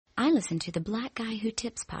I listen to the Black Guy Who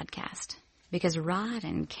Tips podcast because Rod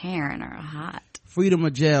and Karen are hot. Freedom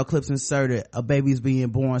of jail clips inserted. A baby's being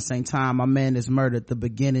born same time my man is murdered, the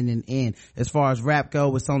beginning and end. As far as rap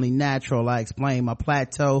go, it's only natural. I explain my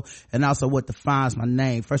plateau and also what defines my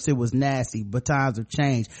name. First it was nasty, but times have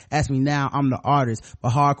changed. Ask me now, I'm the artist,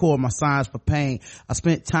 but hardcore my signs for pain. I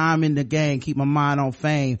spent time in the game, keep my mind on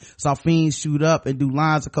fame. Saw fiends shoot up and do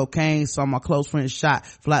lines of cocaine. Saw my close friend shot,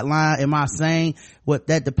 flatline. Am I sane? What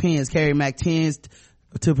that depends. Carry Mac 10s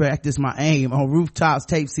to practice my aim. On rooftops,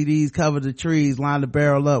 tape CDs, cover the trees, line the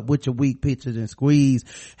barrel up with your weak pictures and squeeze.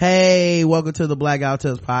 Hey, welcome to the Black Out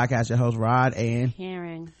Tips podcast. Your host Rod and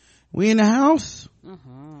Karen. We in the house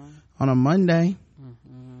on a Monday.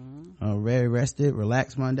 A very rested,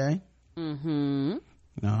 relaxed Monday. We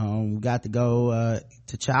got to go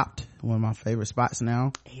to Chopped, one of my favorite spots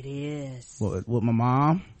now. It is. With my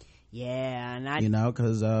mom. Yeah, and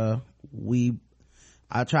cause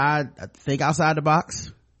I tried to think outside the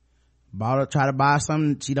box. Try to buy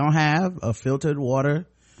something she don't have, a filtered water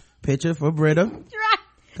pitcher for Britta. Right.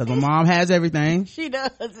 Cause my mom has everything. She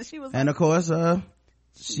does. She was and of course,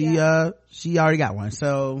 she already got one.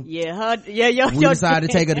 So we decided to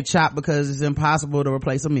take her to Chop because it's impossible to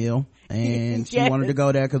replace a meal. And she wanted to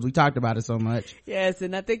go there because we talked about it so much. Yes,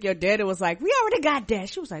 and I think your daddy was like, we already got that.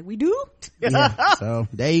 She was like, we do? Yeah, so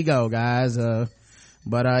there you go, guys.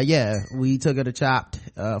 But we took her to Chopped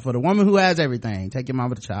for the woman who has everything. Take your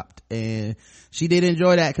mama to Chopped, and she did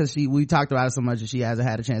enjoy that because we talked about it so much that she hasn't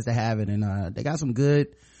had a chance to have it. And they got some good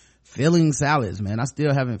filling salads, man. I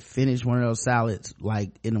still haven't finished one of those salads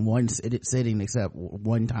like in one sitting except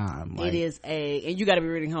one time. Like, it is and you got to be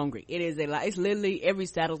really hungry. It is it's literally every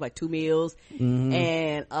saddle's like 2 meals.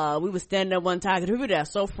 And we was standing up one time because people there are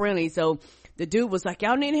so friendly. So the dude was like,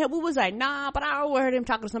 y'all need help? We was like, nah, but I overheard him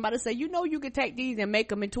talking to somebody say, you could take these and make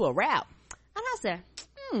them into a wrap. And I said,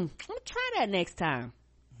 I'm gonna try that next time.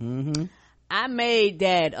 I made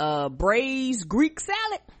that braised Greek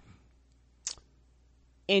salad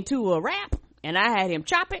into a wrap, and I had him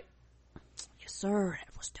chop it. Yes, sir.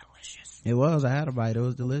 That was delicious. It was. I had a bite. It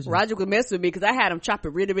was delicious. Roger could mess with me because I had him chop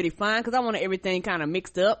it really, really fine because I wanted everything kind of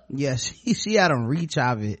mixed up. Yeah, she had him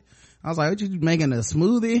re-chop it. I was like, what, you making a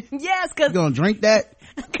smoothie? Yes, cause you gonna drink that?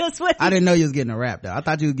 Cause what I didn't know you was getting a wrap though. I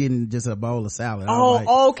thought you were getting just a bowl of salad.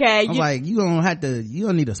 Okay. I'm like, you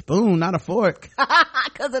don't need a spoon, not a fork.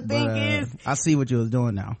 Cause the thing is, I see what you was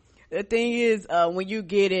doing now. The thing is, when you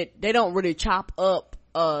get it, they don't really chop up,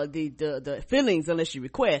 the fillings unless you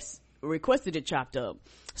requested it chopped up.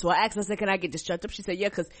 So I asked her, I said, can I get this chopped up? She said, yeah,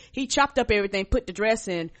 cause he chopped up everything, put the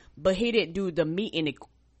dressing, but he didn't do the meat in it.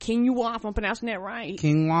 Quinoa, if I'm pronouncing that right.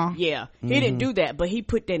 Quinoa? Yeah. He didn't do that, but he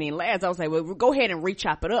put that in last. I was like, well, go ahead and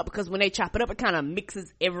re-chop it up because when they chop it up, it kind of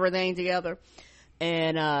mixes everything together.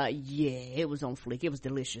 And, it was on fleek. It was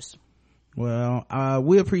delicious. Well,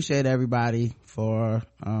 we appreciate everybody for,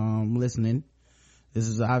 listening. This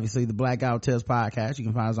is obviously the Blackout Tips podcast. You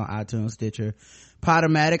can find us on iTunes, Stitcher,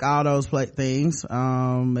 Podomatic, all those things.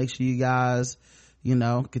 Make sure you guys,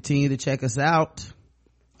 continue to check us out.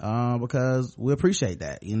 Because we appreciate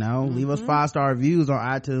that, leave us 5-star reviews on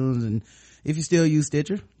iTunes, and if you still use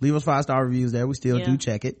Stitcher, leave us 5-star reviews there. We still do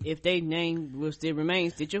check it. If they name will still remain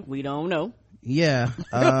Stitcher, we don't know. Yeah.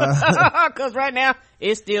 Cause right now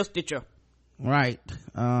it's still Stitcher. Right.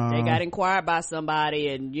 They got inquired by somebody,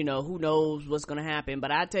 and who knows what's gonna happen. But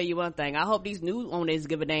I tell you one thing, I hope these new owners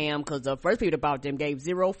give a damn, cause the first people about them gave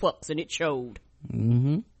 0 fucks and it showed.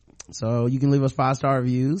 So you can leave us 5-star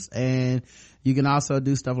reviews, and you can also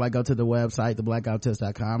do stuff like go to the website,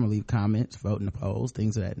 theblackouttips.com, and leave comments, vote in the polls,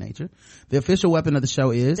 things of that nature. The official weapon of the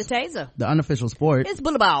show is the taser. The unofficial sport is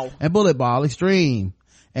bullet ball. And bullet ball extreme.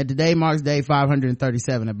 And today marks day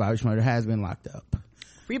 537 that Bobby Schmurder has been locked up.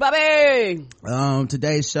 Free Bobby!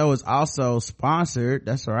 Today's show is also sponsored.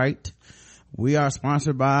 That's right. We are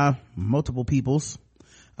sponsored by multiple peoples.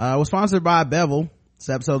 We're sponsored by Bevel. This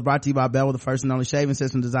episode is brought to you by Bevel, the first and only shaving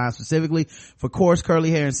system designed specifically for coarse, curly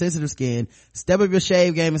hair, and sensitive skin. Step up your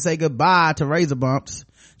shave game and say goodbye to razor bumps.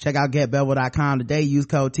 Check out getbevel.com today. Use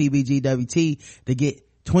code TBGWT to get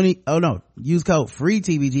use code free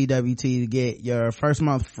TBGWT to get your first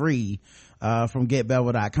month free, from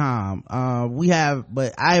getbevel.com.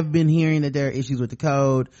 But I have been hearing that there are issues with the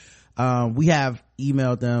code. We have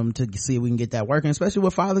emailed them to see if we can get that working, especially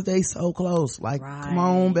with Father's Day so close. Like, right. Come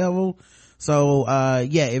on, Bevel. So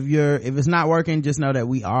if it's not working, just know that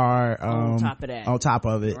we are on top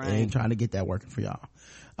of it, right, and trying to get that working for y'all.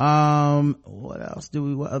 What else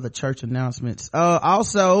what other church announcements?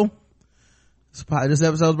 Also, this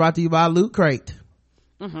episode is brought to you by Loot Crate.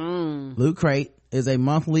 Loot Crate is a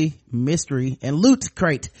monthly mystery, and Loot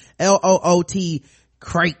Crate, LOOT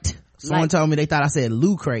Crate. Someone told me they thought I said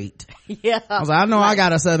Lou Crate. Yeah. I was like, I know I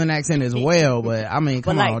got a southern accent as well, but I mean,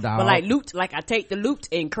 come on, dog. But like loot, like I take the loot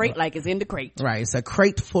and crate like it's in the crate. Right. It's a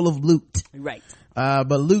crate full of loot. Right. But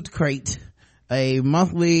Loot Crate, a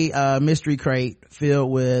monthly, mystery crate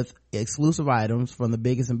filled with exclusive items from the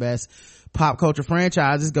biggest and best pop culture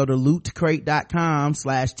franchises. Go to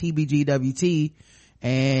lootcrate.com/TBGWT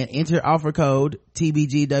and enter offer code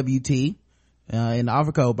TBGWT. In the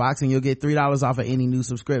offer code box, and you'll get $3 off of any new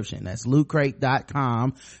subscription. That's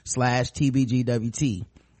lootcrate.com/TBGWT.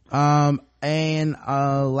 And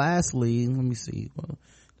lastly, let me see. Well,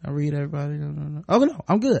 did I read everybody? No. Oh no,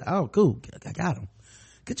 I'm good. Oh, cool. I got them.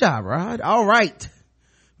 Good job, Rod. All right.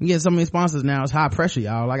 We get so many sponsors now. It's high pressure,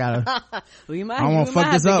 y'all. I gotta. Well, I don't want to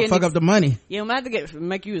fuck this up. Fuck up the money. You might have to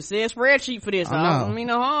make you a spreadsheet for this. I know.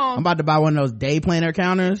 No harm. I'm about to buy one of those day planner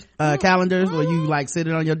calendars where you like sit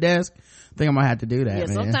it on your desk. I think I might have to do that. Yeah,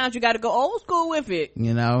 man. sometimes you got to go old school with it.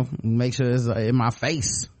 You know, make sure it's in my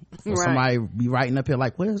face. Right. Somebody be writing up here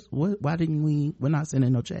like, why didn't we're not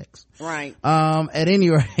sending no checks? Right. At any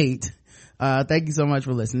rate, thank you so much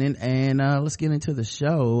for listening, and let's get into the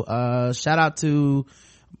show. Shout out to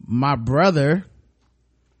my brother.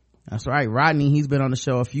 That's right, Rodney. He's been on the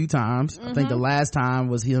show a few times. I think the last time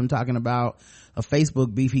was him talking about a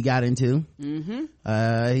Facebook beef he got into.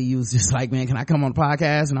 He was just like, man, can I come on the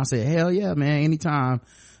podcast? And I said, hell yeah, man, anytime.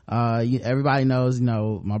 Everybody knows,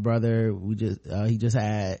 my brother,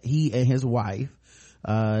 he and his wife,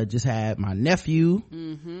 just had my nephew,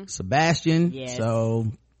 Sebastian. Yes.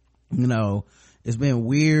 So, it's been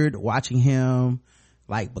weird watching him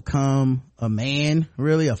like become a man,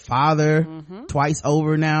 really a father, twice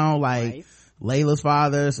over now, like right. Layla's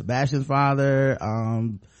father, Sebastian's father,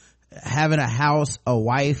 having a house, a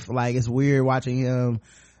wife. Like, it's weird watching him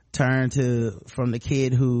turn from the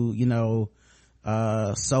kid who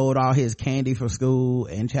sold all his candy for school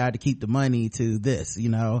and tried to keep the money to this,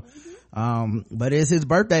 but it's his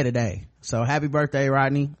birthday today, so happy birthday,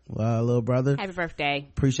 Rodney, little brother. Happy birthday.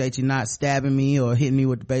 Appreciate you not stabbing me or hitting me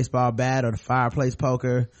with the baseball bat or the fireplace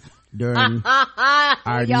poker during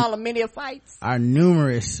y'all many fights, our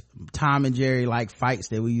numerous Tom and Jerry like fights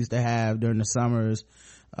that we used to have during the summers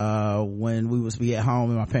when we would be at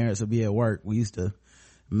home and my parents would be at work. We used to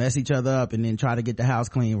mess each other up and then try to get the house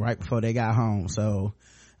clean right before they got home. So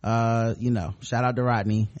shout out to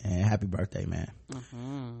Rodney and happy birthday, man.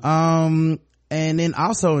 And then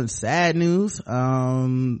also in sad news,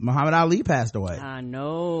 Muhammad Ali passed away. I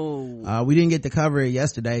know. We didn't get to cover it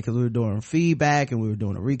yesterday because we were doing feedback and we were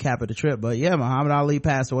doing a recap of the trip, but yeah, Muhammad Ali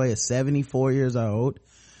passed away at 74 years old.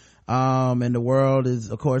 And the world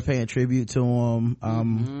is of course paying tribute to him. I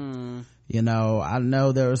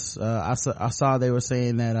know there's I saw they were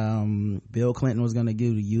saying that Bill Clinton was going to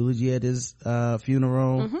give the eulogy at his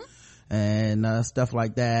funeral and stuff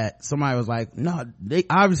like that. Somebody was like, no, they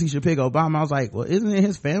obviously should pick Obama. I was like, well, isn't it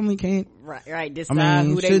his family can't right decide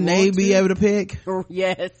who shouldn't they be able to pick?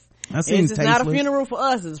 Yes, that seems it's not a funeral for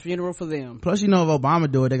us, it's a funeral for them. Plus, if Obama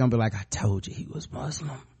do it, they're gonna be like, I told you he was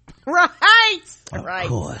Muslim. Right. Of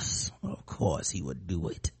course he would do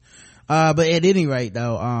it. But at any rate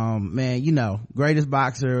though, man, greatest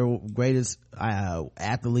boxer, greatest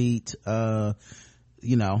athlete,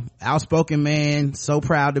 outspoken man, so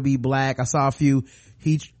proud to be black. I saw a few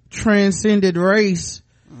he transcended race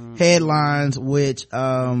headlines, which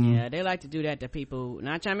yeah, they like to do that to people.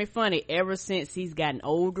 Not trying to be funny, ever since he's gotten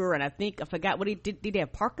older, and I forgot what he did he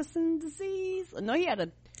have Parkinson's disease? No, he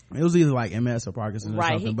had it was either like MS or Parkinson's or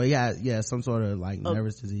something, but yeah, some sort of like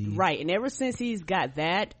nervous disease. Right, and ever since he's got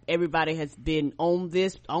that, everybody has been on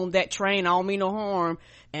that train. I don't mean no harm.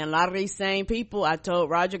 And a lot of these same people, I told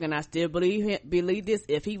Roger, and I still believe this,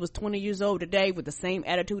 if he was 20 years old today with the same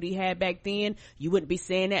attitude he had back then, you wouldn't be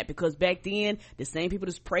saying that, because back then, the same people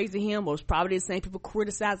that's praising him was probably the same people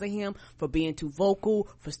criticizing him for being too vocal,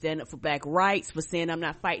 for standing up for black rights, for saying I'm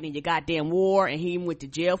not fighting in your goddamn war, and he went to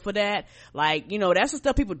jail for that. Like, that's the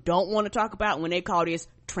stuff people don't want to talk about when they call this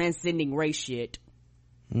transcending race shit.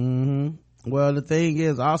 Well, the thing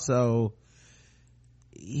is also,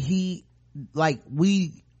 we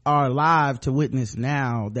are alive to witness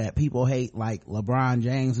now that people hate like LeBron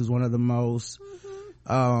James, who's one of the most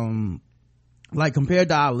compared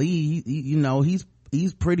to Ali,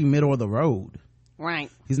 he's pretty middle of the road. Right.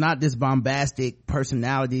 He's not this bombastic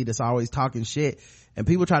personality that's always talking shit, and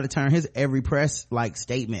people try to turn his every press like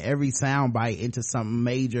statement, every soundbite into something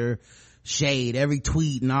major shade, every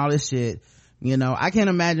tweet and all this shit. I can't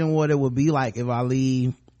imagine what it would be like if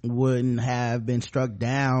Ali wouldn't have been struck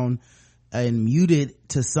down and muted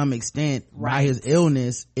to some extent by his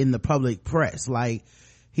illness in the public press. Like,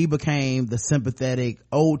 he became the sympathetic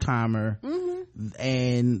old timer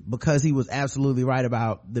and because he was absolutely right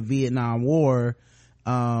about the Vietnam War,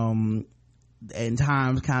 and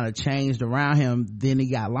times kind of changed around him, then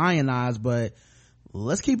he got lionized. But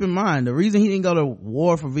let's keep in mind, the reason he didn't go to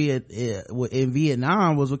war for in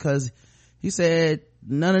Vietnam was because he said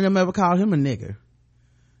none of them ever called him a nigger.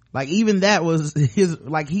 Like, even that was his,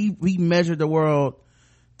 like, he measured the world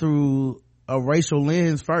through a racial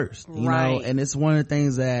lens first, you know. And it's one of the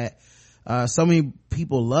things that so many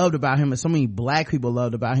people loved about him, and so many black people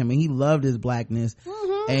loved about him, and he loved his blackness.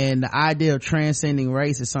 And the idea of transcending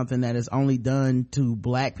race is something that is only done to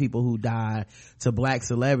black people who die, to black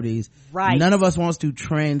celebrities. None of us wants to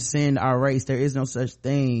transcend our race. There is no such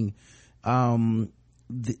thing.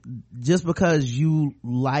 Just because you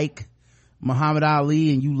like Muhammad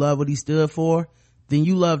Ali and you love what he stood for, then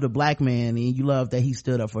you love the black man and you love that he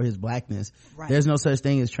stood up for his blackness. There's no such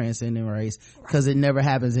thing as transcending race, because it never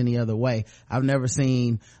happens any other way. I've never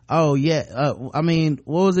seen, I mean,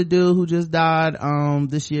 what was the dude who just died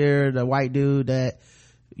this year, the white dude that,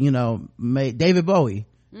 you know, made David Bowie.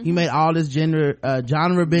 He made all this genre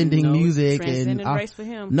bending music, and race for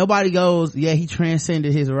him. Nobody goes, yeah, he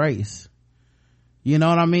transcended his race. You know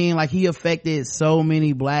what I mean? Like, he affected so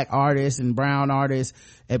many black artists and brown artists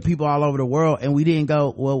and people all over the world, and we didn't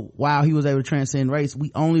go, well, wow, he was able to transcend race.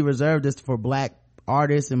 We only reserved this for black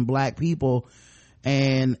artists and black people,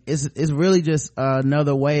 and it's really just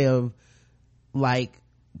another way of, like,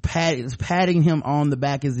 patting him on the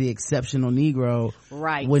back as the exceptional Negro,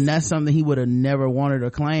 when that's something he would have never wanted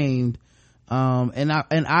or claimed. And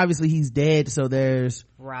obviously he's dead, so there's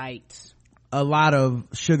a lot of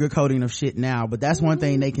sugarcoating of shit now, but that's one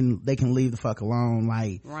thing they can leave the fuck alone.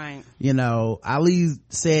 Like, you know, Ali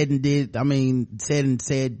said did some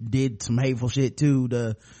hateful shit too,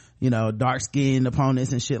 the, you know, dark skinned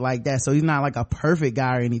opponents and shit like that. So he's not like a perfect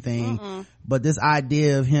guy or anything, but this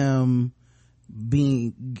idea of him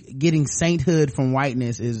getting sainthood from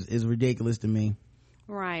whiteness is ridiculous to me.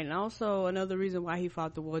 And also another reason why he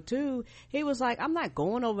fought the war too, he was like, I'm not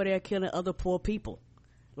going over there killing other poor people.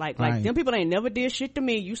 Like them people ain't never did shit to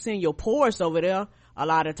me. You send your poorest over there a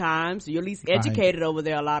lot of times. You're at least educated over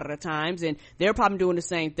there a lot of the times, and they're probably doing the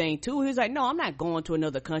same thing too. He's like, no, I'm not going to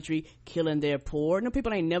another country killing their poor. No,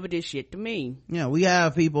 people ain't never did shit to me. Yeah, we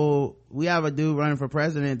have a dude running for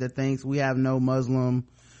president that thinks we have no Muslim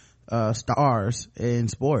stars in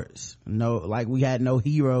sports. No, like, we had no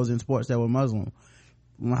heroes in sports that were Muslim.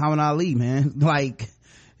 Muhammad Ali, man. Like,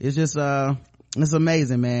 it's just it's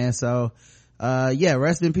amazing, man. So yeah,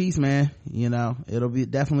 rest in peace, man. You know, it'll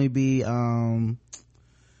definitely be a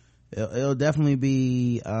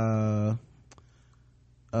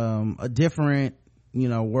different, you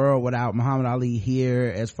know, world without Muhammad Ali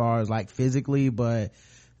here, as far as like physically, but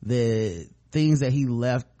the things that he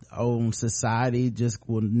left on society just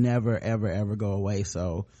will never ever go away.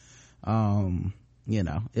 So you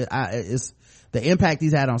know, it's the impact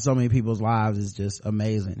he's had on so many people's lives is just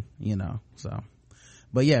amazing, you know. So,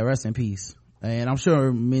 but yeah, rest in peace. And I'm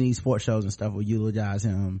sure many sports shows and stuff will eulogize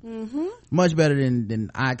him much better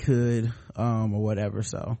than I could, or whatever.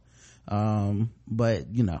 So,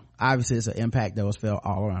 but you know, obviously it's an impact that was felt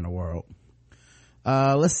all around the world.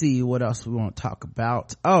 Let's see what else we want to talk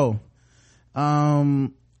about.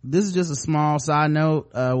 This is just a small side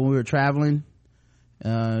note. When we were traveling,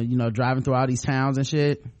 you know, driving through all these towns and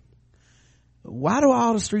shit, why do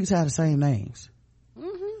all the streets have the same names?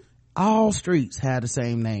 All streets had the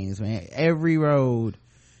same names, man. Every road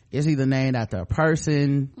is either named after a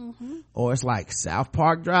person, or it's like South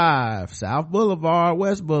Park Drive, South Boulevard,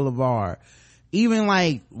 West Boulevard. Even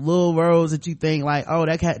like little roads that you think like, oh,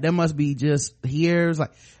 that must be just here. It's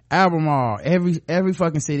like Albemarle. Every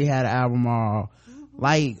fucking city had an Albemarle.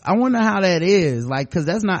 Like, I wonder how that is. Like, cause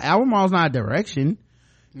Albemarle's not a direction.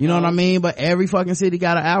 You know what I mean? But every fucking city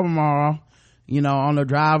got an Albemarle, you know, on the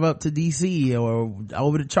drive up to DC or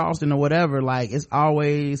over to Charleston or whatever. Like, it's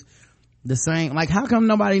always the same. Like, how come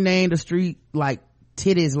nobody named a street like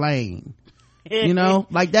Titties Lane? You know,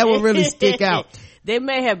 like, that would really stick out. They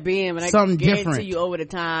may have been, but something I guarantee different. you over the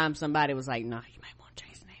time somebody was like, nah, you might want to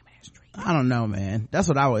change the name of that street. I don't know, man. That's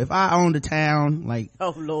what I would. If I owned a town, like,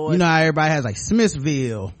 oh Lord, you know how everybody has like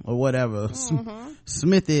Smithville or whatever,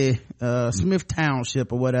 Smithy, Smith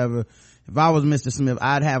Township or whatever. If I was Mr. Smith,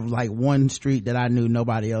 I'd have like one street that I knew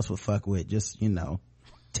nobody else would fuck with. Just, you know,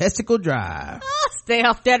 Testicle Drive. Stay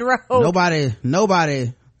off that road. Nobody,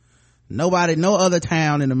 no other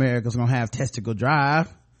town in America is gonna have Testicle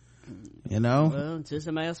Drive. You know, well, until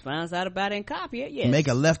somebody else finds out about it and copy it. Yes. Make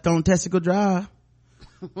a left on Testicle Drive.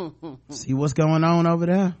 See what's going on over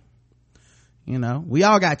there. You know, we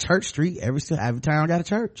all got Church Street. Every town got a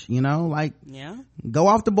church, you know, like, yeah. Go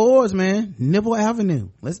off the boards, man. Nipple Avenue.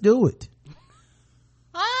 Let's do it.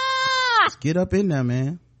 Let's get up in there,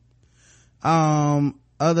 man.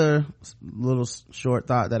 Other little short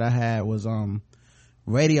thought that I had was,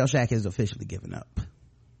 Radio Shack is officially giving up.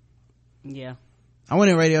 Yeah. I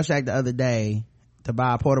went in Radio Shack the other day to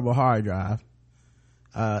buy a portable hard drive.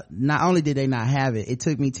 Not only did they not have it, it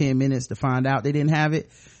took me 10 minutes to find out they didn't have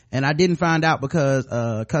it. And I didn't find out because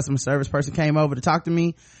a customer service person came over to talk to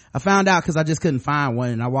me. I found out because I just couldn't find one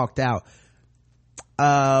and I walked out.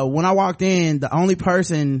 When I walked in, the only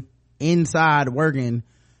person inside working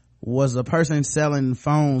was a person selling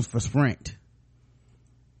phones for Sprint.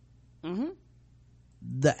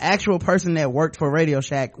 The actual person that worked for Radio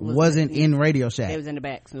Shack wasn't in Radio Shack. They was in the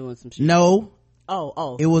back doing some shit. No.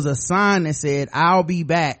 Oh. It was a sign that said, "I'll be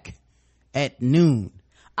back at noon."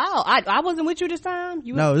 Oh, I wasn't with you this time?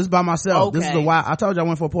 No, this is by myself. Okay. This is I told you I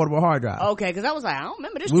went for a portable hard drive. Okay, because I was like, I don't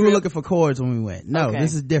remember this We trip. were looking for cords when we went. No, Okay.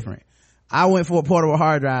 This is different. I went for a portable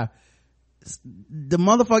hard drive. The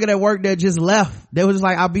motherfucker that worked there just left. They were just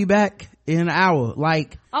like, "I'll be back in an hour."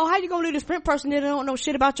 Like, oh, how you gonna leave the Sprint person that don't know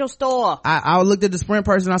shit about your store? I looked at the Sprint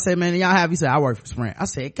person. I said, "Man, y'all have?" He said, "I work for Sprint." I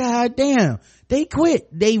said, "God damn, they quit.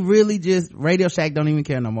 They really just, Radio Shack don't even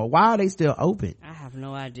care no more. Why are they still open?" I have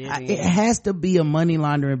no idea. It has to be a money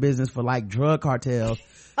laundering business for like drug cartels.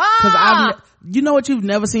 Cause you know what you've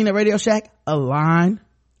never seen at Radio Shack? A line.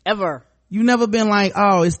 Ever. You've never been like,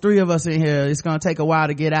 "Oh, it's 3 of us in here. It's gonna take a while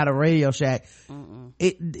to get out of Radio Shack."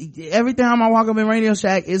 Every time I walk up in Radio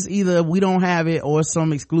Shack, it's either we don't have it or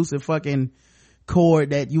some exclusive fucking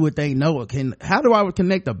cord that you would think Noah can. How do I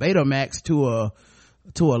connect a Betamax to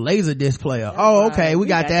a laser disc player? That's oh, right. okay, we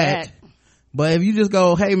got that. But if you just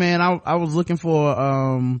go, "Hey man, I was looking for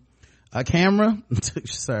a camera,"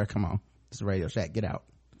 sir, come on, it's Radio Shack, get out.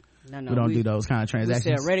 No, we don't do those kind of transactions.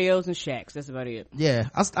 We sell radios and shacks. That's about it. Yeah,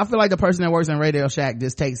 I feel like the person that works in Radio Shack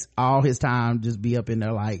just takes all his time just be up in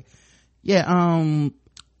there like, yeah,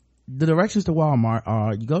 the directions to Walmart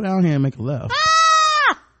are, you go down here and make a left.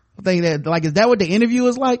 I think that, like, is that what the interview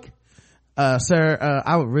is like? Sir,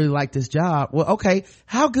 I would really like this job. Well, okay,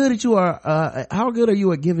 how good are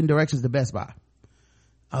you at giving directions to Best Buy?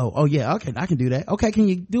 Oh yeah, okay, I can do that. Okay, can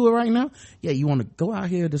you do it right now? Yeah, you want to go out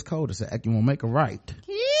here this cul-de-sac, you want to make a right.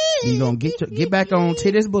 You're gonna get back on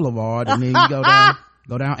Titties Boulevard, and then you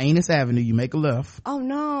go down Anus Avenue, you make a left. Oh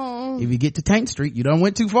no. If you get to Tank Street, you done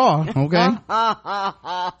went too far, okay?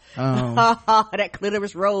 That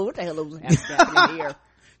Clitoris Road, what the hell was happening here?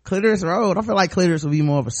 Clitoris Road, I feel like Clitoris would be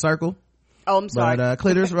more of a circle. Oh, I'm sorry. But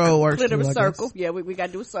Clitoris Road works Clitoris too, circle. Yeah, we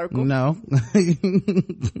gotta do a circle. No.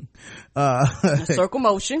 A circle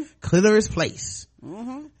motion. Clitoris Place.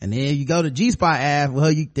 And then you go to G-Spot Ave,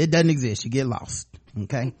 well, it doesn't exist, you get lost.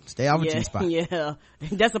 Okay, stay off of G-Spot. Yeah,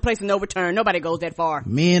 that's a place of no return. Nobody goes that far.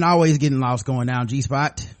 Men always getting lost going down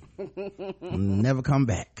G-Spot. Never come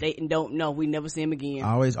back. They don't know. We never see them again.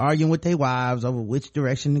 Always arguing with their wives over which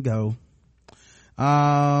direction to go.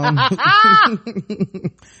 Are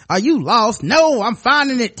you lost? No, I'm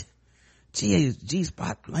finding it.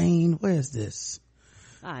 G-Spot Lane, where's this?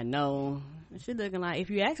 I know. She looking like, if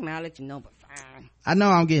you ask me, I'll let you know, but fine. I know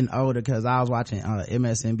I'm getting older because I was watching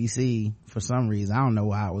MSNBC for some reason. I don't know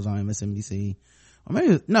why it was on MSNBC, or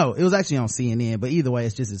maybe no, it was actually on CNN, but either way,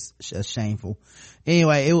 it's just as shameful.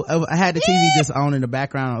 Anyway, I had the TV just on in the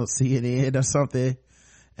background of CNN or something.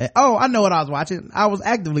 Oh, I know what I was watching. I was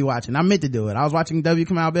actively watching. I meant to do it. I was watching W.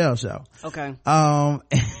 Kamau Bell show. Okay.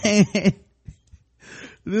 And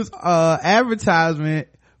this advertisement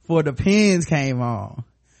for the pens came on,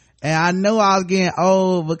 and I know I was getting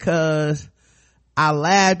old because I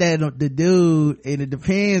laughed at the dude in the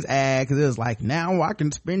Depends ad, because it was like, now I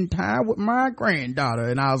can spend time with my granddaughter.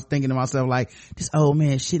 And I was thinking to myself, like, this old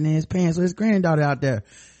man shitting in his pants with his granddaughter out there.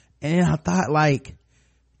 And then I thought, like,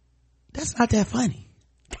 that's not that funny.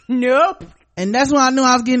 Nope. And that's when I knew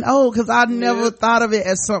I was getting old, because I never thought of it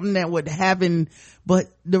as something that would happen. But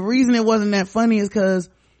the reason it wasn't that funny is because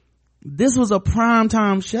this was a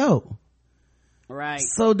primetime show. Right.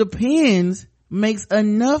 So Depends makes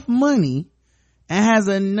enough money and has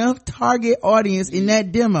enough target audience in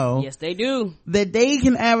that demo. Yes, they do. That they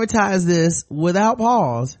can advertise this without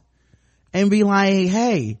pause and be like,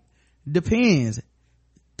 hey, Depends,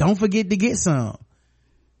 don't forget to get some.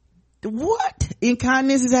 What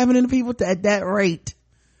incontinence is happening to people at that rate?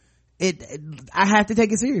 I have to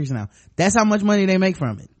take it serious now. That's how much money they make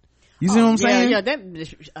from it. You see what I'm saying? Yeah,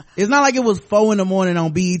 it's not like it was 4 a.m.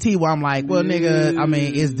 on BET where I'm like, well, nigga, I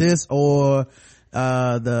mean, is this or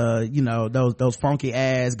those funky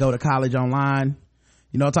ass go to college online,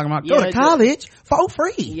 You know what I'm talking about? Go to college for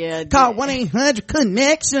free. Yeah. Call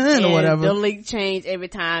 1-800-CONNECTION or whatever. The link change every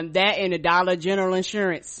time. That and the Dollar General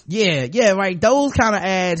Insurance. Yeah, right. Those kind of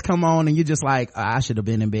ads come on and you're just like, I should have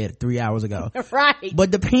been in bed 3 hours ago. Right.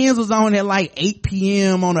 But Depends was on at like 8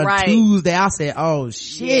 p.m. on a Tuesday. I said, oh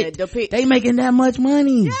shit. They making that much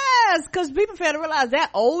money. Yes, because people fail to realize that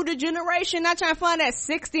older generation, not trying to find that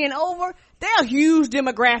 60 and over, they're a huge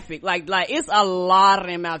demographic. Like it's a lot of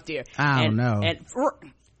them out there. I don't know. And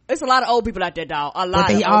it's a lot of old people out there, dog. A lot.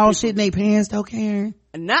 But they of all old shit in their pants though, Karen.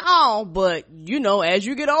 Not all, but as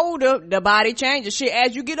you get older, the body changes. Shit,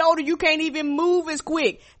 as you get older, you can't even move as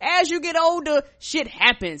quick. As you get older, shit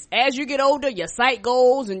happens. As you get older, your sight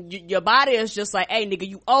goes and your body is just like, hey nigga,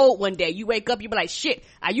 you old one day. You wake up, you be like, shit,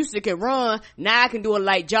 I used to can run. Now I can do a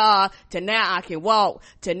light jog. To now I can walk.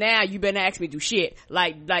 To now you better ask me to do shit.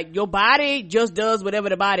 Like your body just does whatever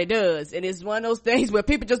the body does. And it's one of those things where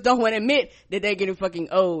people just don't want to admit that they're getting fucking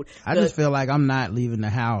old. I just feel like I'm not leaving the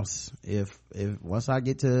house if once I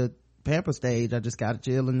get to pamper stage, I just gotta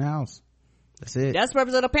chill in the house. That's it. That's the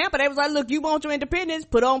purpose of the pamper. They was like, look, you want your independence,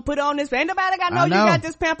 put on this. Ain't nobody got know you got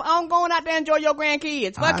this pamper. I'm going out there and enjoy your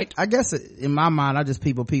grandkids. Fuck it. I guess in my mind, I just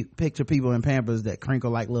picture people in pampers that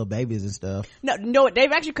crinkle like little babies and stuff. No,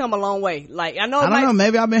 they've actually come a long way. Like, I don't know.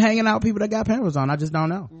 Maybe I've been hanging out with people that got pampers on. I just don't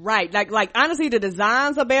know. Right. Like honestly, the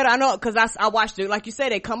designs are better. I know, cause I watched it. Like you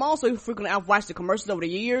said, they come on so frequently. I've watched the commercials over the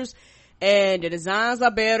years. And the designs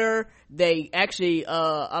are better. They actually,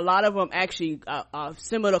 a lot of them actually, are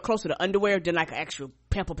similar, closer to underwear than like an actual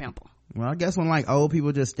pamper. Well, I guess when like old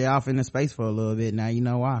people just stay off into space for a little bit, now you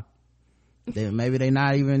know why. Maybe they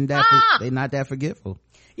not even that, they not that forgetful.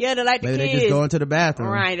 Yeah, they're like the kids. Maybe they just go into the bathroom.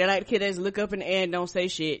 Right, they're like the kids, they just look up in the air and don't say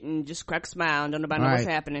shit and just crack a smile and don't nobody know what's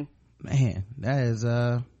happening. Man,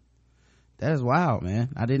 that is wild, man.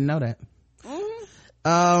 I didn't know that.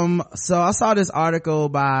 So I saw this article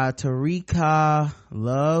by Tarika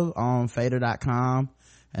Love on Fader.com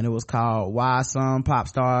and it was called Why Some Pop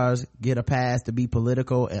Stars Get a Pass to Be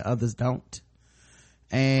Political and Others Don't.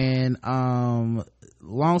 And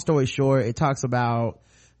long story short, it talks about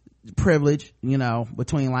privilege,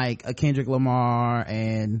 between like a Kendrick Lamar,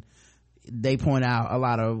 and they point out a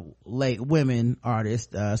lot of late women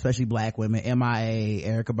artists, especially black women, MIA,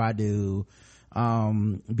 Erykah Badu,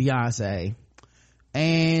 Beyonce.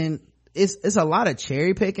 And it's a lot of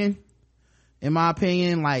cherry picking in my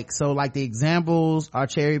opinion. Like the examples are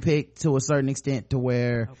cherry picked to a certain extent to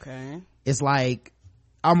where it's like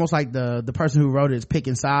almost like the person who wrote it is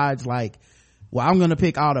picking sides. Like, well, I'm gonna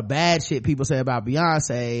pick all the bad shit people say about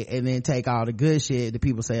Beyonce and then take all the good shit that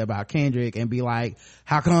people say about Kendrick and be like,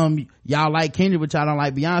 how come y'all like Kendrick but y'all don't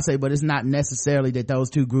like Beyonce? But it's not necessarily that those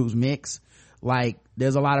two groups mix. Like,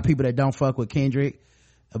 there's a lot of people that don't fuck with Kendrick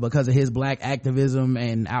because of his black activism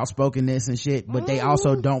and outspokenness and shit, but they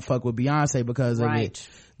also don't fuck with Beyonce because of it.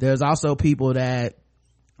 There's also people that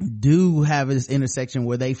do have this intersection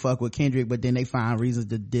where they fuck with Kendrick but then they find reasons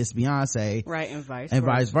to diss Beyonce, right, and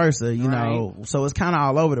vice versa, you know. So it's kind of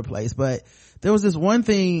all over the place. But there was this one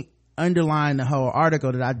thing underlying the whole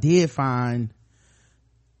article that I did find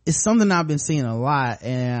is something I've been seeing a lot,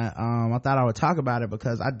 and I thought I would talk about it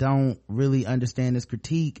because I don't really understand this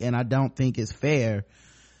critique and I don't think it's fair.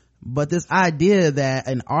 But this idea that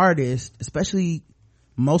an artist, especially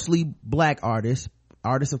mostly black artists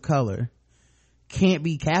of color, can't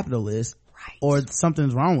be capitalist, or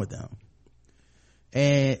something's wrong with them,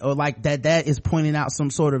 or like that is pointing out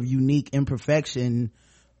some sort of unique imperfection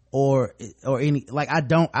or any, like,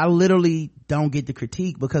 I literally don't get the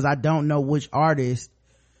critique because I don't know which artist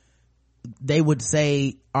they would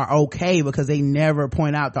say are okay, because they never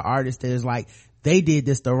point out the artist that is like, they did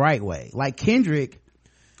this the right way. Like Kendrick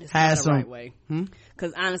has some right way,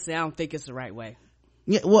 because honestly I don't think it's the right way.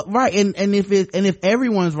 Yeah, well, right. And if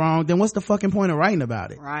everyone's wrong, then what's the fucking point of writing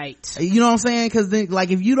about it? Right. You know what I'm saying? Because then, like,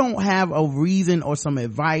 if you don't have a reason or some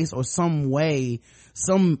advice or some way,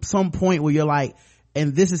 some point where you're like,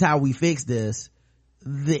 and this is how we fix this,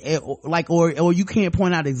 or you can't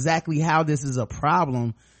point out exactly how this is a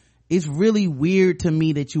problem, it's really weird to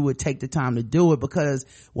me that you would take the time to do it, because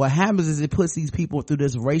what happens is it puts these people through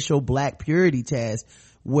this racial black purity test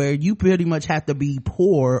where you pretty much have to be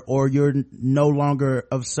poor or you're no longer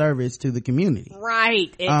of service to the community.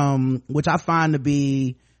 Right. Which I find to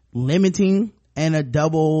be limiting and a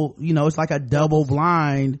double, it's like a double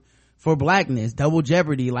blind for blackness, double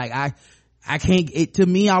jeopardy. Like I can't, to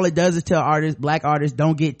me, all it does is tell black artists,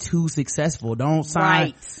 don't get too successful. Don't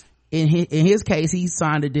sign. Right. In his case, he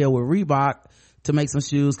signed a deal with Reebok to make some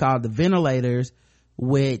shoes called the Ventilators,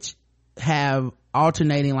 which have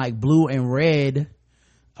alternating like blue and red,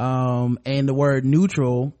 and the word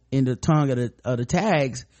neutral in the tongue of the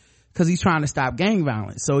tags, because he's trying to stop gang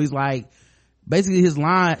violence. So he's like, basically his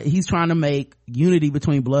line, he's trying to make unity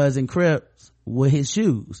between Bloods and Crips with his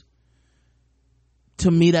shoes.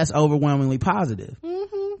 To me, that's overwhelmingly positive.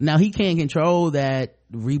 Mm-hmm. Now, he can't control that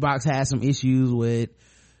Reebok's had some issues with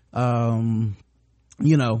underpaying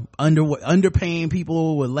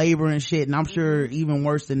people with labor and shit, and I'm sure even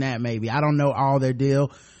worse than that, maybe. I don't know all their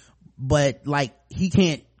deal, but like, he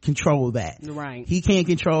can't control that. Right. He can't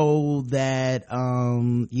control that,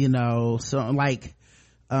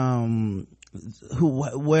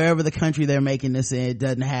 wherever the country they're making this in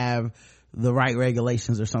doesn't have the right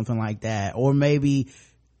regulations or something like that. Or maybe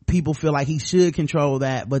people feel like he should control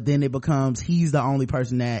that, but then it becomes he's the only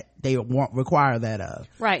person that they require that of.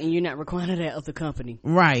 Right, and you're not requiring that of the company.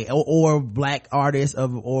 Right, or black artists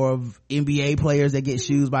or of NBA players that get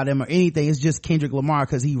shoes by them or anything. It's just Kendrick Lamar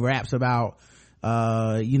because he raps about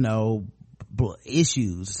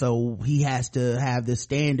issues, so he has to have this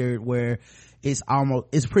standard where it's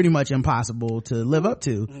pretty much impossible to live up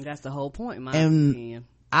to. And that's the whole point, in my opinion.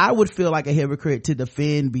 I would feel like a hypocrite to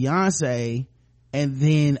defend Beyonce and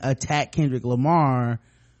then attack Kendrick Lamar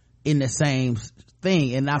in the same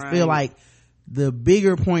thing. And I feel like the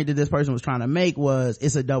bigger point that this person was trying to make was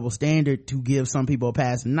it's a double standard to give some people a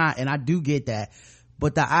pass and not, and I do get that.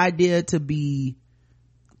 But the idea to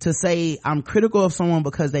say I'm critical of someone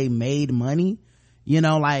because they made money,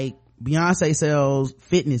 like Beyonce sells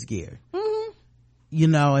fitness gear.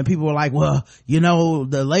 And people were like, well,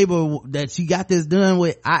 the label that she got this done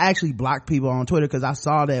with. I actually blocked people on Twitter because I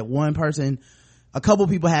saw that a couple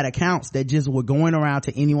people had accounts that just were going around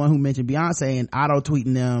to anyone who mentioned Beyonce and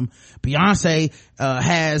auto-tweeting them, Beyonce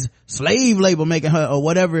has slave label making her, or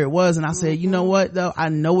whatever it was. And I said, you know what though, I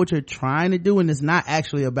know what you're trying to do, and it's not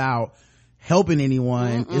actually about helping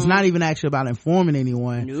anyone. It's not even actually about informing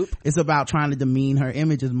anyone. Nope. It's about trying to demean her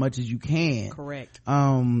image as much as you can. Correct.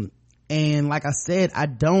 And like I said, I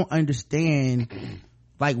don't understand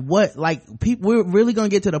people, we're really gonna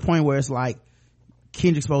get to the point where it's like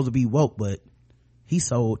Kendrick's supposed to be woke, but he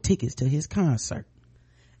sold tickets to his concert.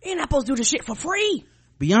 You're not supposed to do the shit for free.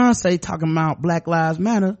 Beyonce talking about Black Lives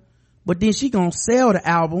Matter, but then she gonna sell the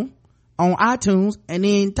album on iTunes and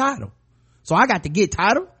then Tidal. So I got to get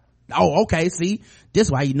Tidal? Oh, okay, see, this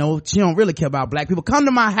is why she don't really care about black people. Come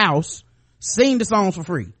to my house, sing the songs for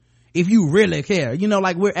free. If you really care.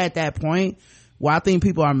 We're at that point where I think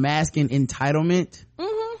people are masking entitlement.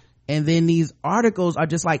 Mm-hmm. And then these articles are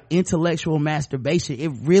just like intellectual masturbation.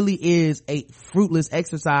 It really is a fruitless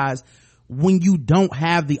exercise when you don't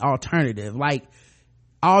have the alternative. Like,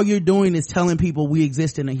 all you're doing is telling people we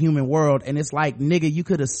exist in a human world, and it's like, nigga, you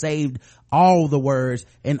could have saved all the words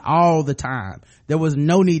and all the time. There was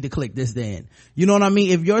no need to click this then. You know what I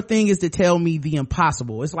mean? If your thing is to tell me the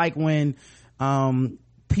impossible, it's like when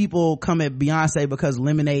people come at Beyonce because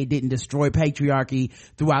Lemonade didn't destroy patriarchy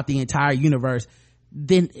throughout the entire universe.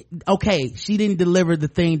 Then okay, she didn't deliver the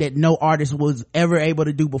thing that no artist was ever able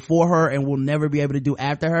to do before her and will never be able to do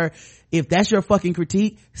after her. If that's your fucking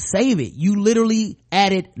critique, save it. You literally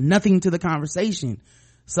added nothing to the conversation.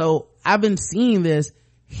 So I've been seeing this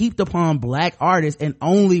heaped upon black artists and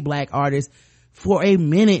only black artists for a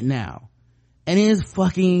minute now, and it is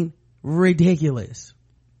fucking ridiculous.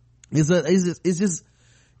 It's just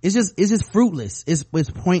fruitless. It's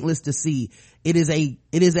pointless to see. It is a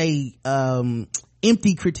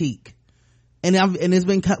empty critique. And it's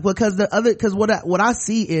been, because what I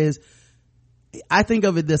see is, I think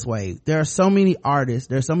of it this way. There are so many artists,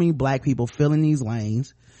 there are so many black people filling these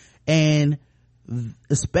lanes, and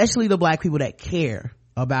especially the black people that care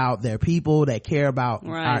about their people, that care about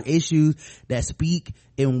our issues, that speak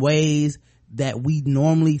in ways that we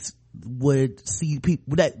normally would see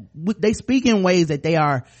people, that they speak in ways that they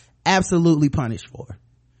are absolutely punished for,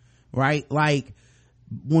 right? Like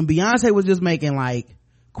when Beyonce was just making like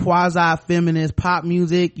quasi-feminist pop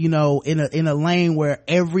music, in a lane where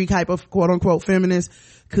every type of quote-unquote feminist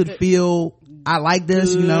could feel, I like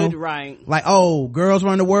this, right? Like, oh, girls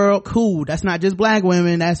run the world, cool, that's not just black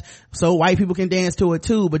women, that's so white people can dance to it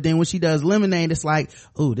too. But then when she does Lemonade, it's like,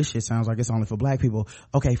 oh, this shit sounds like it's only for black people.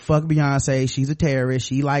 Okay, fuck Beyonce, she's a terrorist,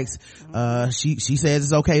 she likes she says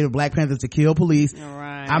it's okay for Black Panthers to kill police.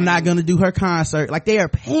 Right. I'm not gonna do her concert. Like, they are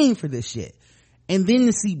paying for this shit, and then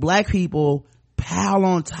to see black people pile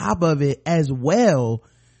on top of it as well,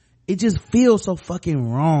 it just feels so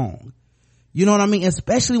fucking wrong. You know what I mean?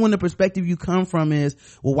 Especially when the perspective you come from is,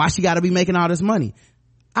 well, why she gotta be making all this money?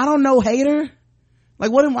 I don't know, hater.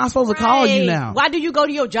 Like, what am I supposed to call you now? Why do you go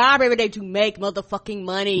to your job every day to make motherfucking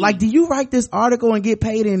money? Like, do you write this article and get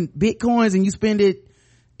paid in bitcoins and you spend it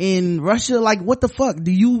in Russia? Like, what the fuck?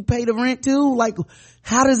 Do you pay the rent too? Like,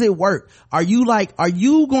 how does it work? Are you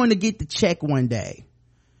going to get the check one day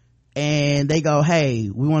and they go, hey,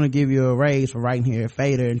 we want to give you a raise for writing here at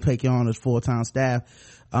Fader and take you on as full-time staff,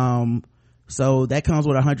 so that comes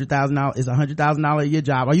with $100,000. It's $100,000 a year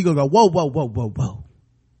job. Are you gonna go, whoa,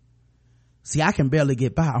 see, I can barely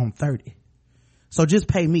get by on 30, so just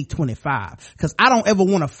pay me 25, because I don't ever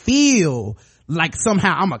want to feel like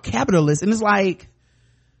somehow I'm a capitalist. And it's like,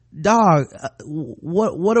 dog,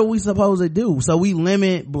 what are we supposed to do? So we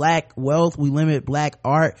limit black wealth, we limit black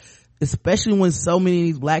art, especially when so many of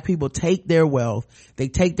these black people take their wealth, they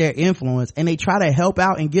take their influence, and they try to help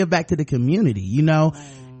out and give back to the community, you know.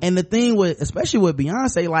 And the thing with, especially with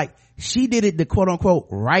Beyonce, like, she did it the quote unquote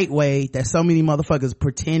right way that so many motherfuckers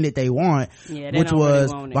pretend that they want, which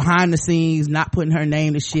was really behind the scenes, not putting her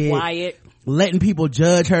name to shit, quiet, letting people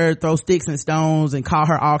judge her, throw sticks and stones, and call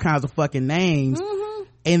her all kinds of fucking names.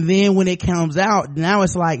 And then when it comes out, now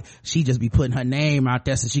it's like she just be putting her name out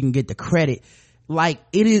there so she can get the credit. Like,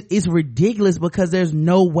 it's ridiculous, because there's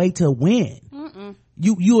no way to win.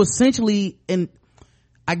 You essentially, and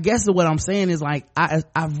I guess what I'm saying is, like, I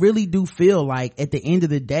really do feel like at the end of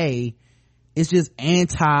the day, it's just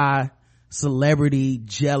anti-celebrity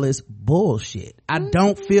jealous bullshit. I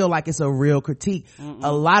don't feel like it's a real critique.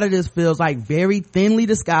 A lot of this feels like very thinly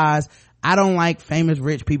disguised. I don't like famous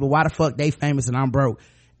rich people. Why the fuck they famous and I'm broke?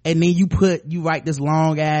 And then you write this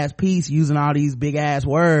long ass piece using all these big ass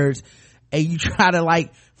words, and you try to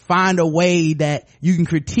like find a way that you can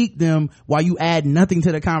critique them while you add nothing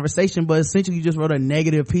to the conversation, but essentially you just wrote a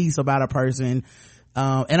negative piece about a person.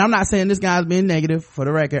 And I'm not saying this guy's being negative, for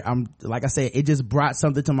the record. Like I said, it just brought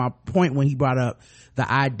something to my point when he brought up the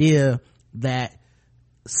idea that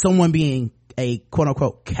someone being a quote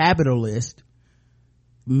unquote capitalist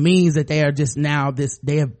means that they are just now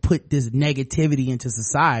they have put this negativity into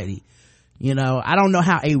society. You know, I don't know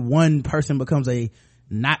how one person becomes a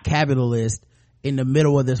not capitalist in the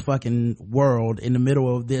middle of this fucking world, in the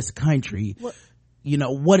middle of this country. What? You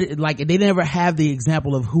know, like, they never have the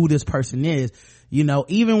example of who this person is. You know,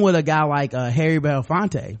 even with a guy like Harry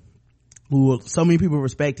Belafonte, who so many people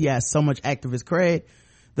respect, he has so much activist cred.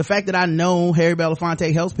 The fact that I know Harry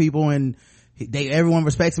Belafonte helps people and everyone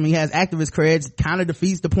respects him, he has activist creds, kind of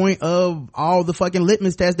defeats the point of all the fucking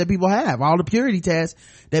litmus tests that people have, all the purity tests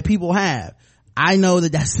that people have. I know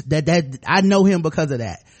that I know him because of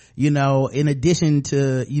that. You know, in addition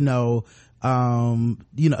to, in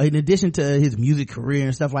addition to his music career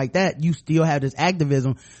and stuff like that, you still have this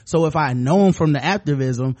activism. So if I know him from the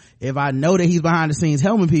activism, if I know that he's behind the scenes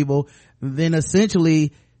helping people, then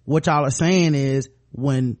essentially what y'all are saying is,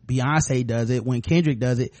 when Beyonce does it, when Kendrick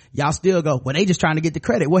does it, y'all still go, well, they just trying to get the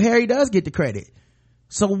credit. Well, Harry does get the credit.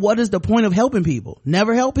 So what is the point of helping people?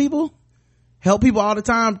 Never help people? Help people all the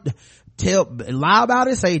time? Lie about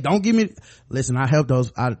it, say, don't give me, listen, I help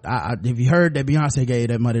those, if you heard that Beyonce gave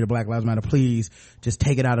that money to Black Lives Matter, please just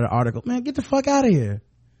take it out of the article. Man, get the fuck out of here.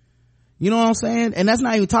 You know what I'm saying? And that's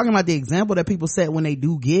not even talking about the example that people set when they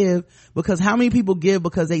do give, because how many people give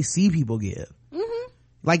because they see people give?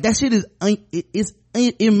 Like, that shit is it's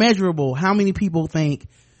immeasurable how many people think,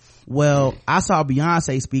 well, I saw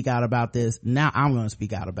Beyonce speak out about this, now I'm gonna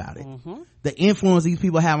speak out about it. The influence these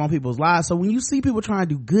people have on people's lives. So when you see people trying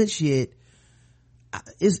to do good shit,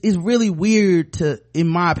 it's really weird in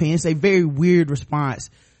my opinion, it's a very weird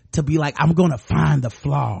response to be like, I'm gonna find the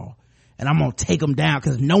flaw and I'm gonna take them down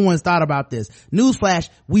because no one's thought about this. Newsflash,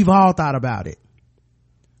 we've all thought about it.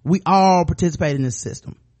 We all participate in this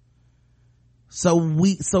system.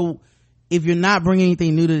 So if you're not bringing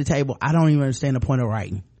anything new to the table, I don't even understand the point of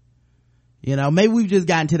writing. You know, maybe we've just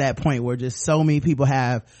gotten to that point where just so many people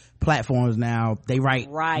have platforms now, they write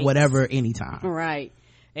whatever anytime. Right.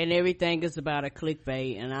 And everything is about a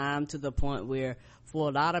clickbait, and I'm to the point where for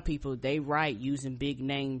a lot of people, they write using big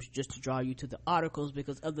names just to draw you to the articles,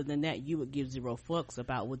 because other than that, you would give zero fucks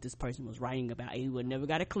about what this person was writing about. You would never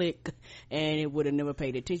got a click, and it would have never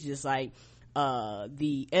paid attention. Just like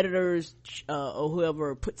the editors or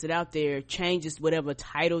whoever puts it out there changes whatever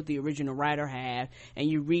title the original writer had, and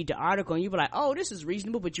you read the article and you be like, oh, this is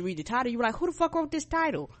reasonable, but you read the title, you're like, who the fuck wrote this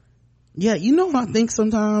title? Yeah, you know, I think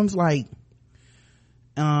sometimes, like,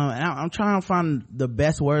 and I'm trying to find the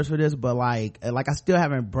best words for this, but like I still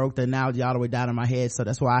haven't broke the analogy all the way down in my head, so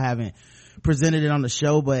that's why I haven't presented it on the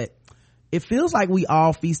show. But it feels like we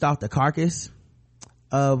all feast off the carcass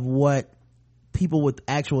of what people with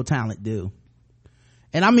actual talent do.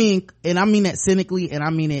 And I mean that cynically, and I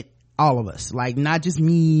mean it all of us, like not just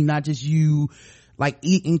me, not just you, like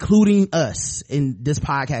including us in this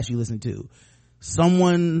podcast you listen to.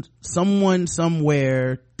 someone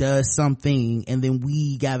somewhere does something and then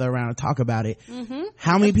we gather around and talk about it.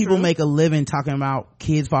 How many people make a living talking about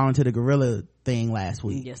kids falling to the gorilla thing last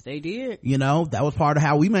week? Yes, they did. You know, that was part of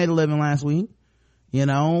how we made a living last week. You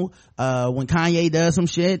know, when Kanye does some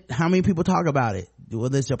shit, how many people talk about it?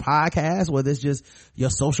 Whether it's your podcast, whether it's just your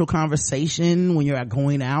social conversation when you're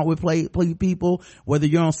going out with play people, whether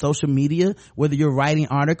you're on social media, whether you're writing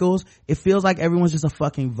articles, it feels like everyone's just a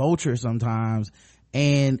fucking vulture sometimes.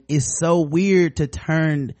 And it's so weird to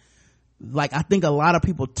turn, like, I think a lot of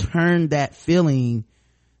people turn that feeling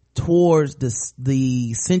towards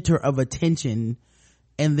the center of attention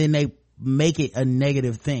and then they make it a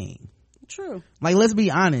negative thing. True. Like, let's be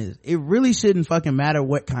honest, it really shouldn't fucking matter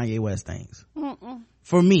what Kanye West thinks.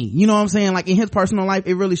 For me, you know what I'm saying? Like, in his personal life,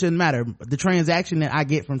 it really shouldn't matter. The transaction that I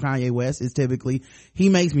get from Kanye West is typically, he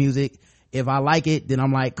makes music. If I like it, then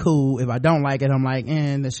I'm like, cool. If I don't like it, I'm like,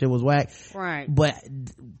 that shit was whack. Right. But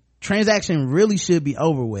transaction really should be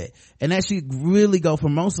over with. And that should really go for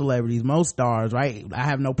most celebrities, most stars, right? I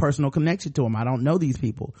have no personal connection to them. I don't know these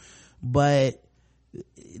people. But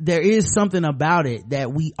there is something about it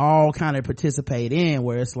that we all kind of participate in,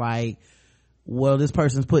 where it's like, well, this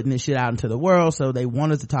person's putting this shit out into the world, so they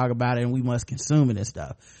want us to talk about it and we must consume it and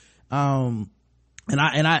stuff. And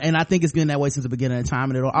I think it's been that way since the beginning of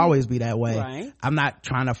time, and it'll always be that way. Right. I'm not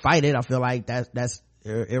trying to fight it. I feel like that's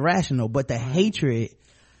irrational, but the hatred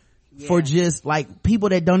for just like people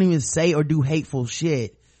that don't even say or do hateful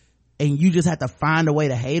shit, and you just have to find a way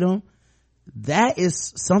to hate them, that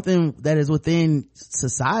is something that is within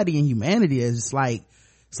society and humanity. It's like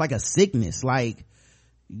a sickness. Like,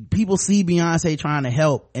 people see Beyonce trying to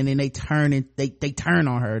help and then they turn and they turn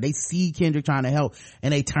on her. They see Kendrick trying to help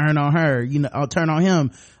and they turn on her, you know, or turn on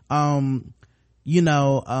him.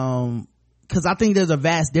 Cause I think there's a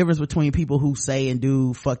vast difference between people who say and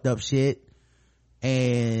do fucked up shit,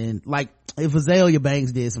 and like, if Azalea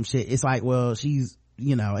Banks did some shit, it's like, well, she's,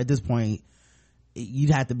 you know, at this point you'd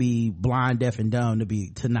have to be blind, deaf, and dumb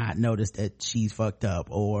to not notice that she's fucked up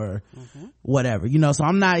or whatever, you know. So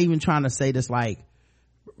I'm not even trying to say this like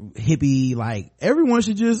hippie, like everyone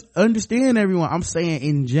should just understand everyone. I'm saying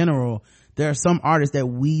in general, there are some artists that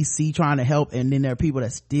we see trying to help, and then there are people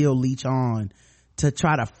that still leech on to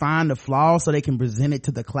try to find the flaw so they can present it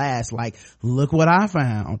to the class like, look what I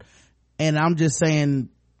found. And I'm just saying,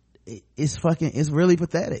 it's really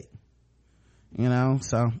pathetic, you know.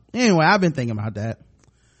 So anyway, I've been thinking about that,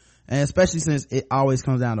 and especially since it always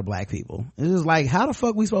comes down to black people. It's just like, how the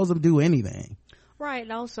fuck we supposed to do anything? Right.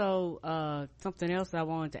 And also, something else I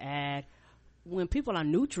wanted to add, when people are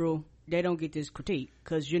neutral, they don't get this critique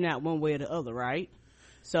because you're not one way or the other, right?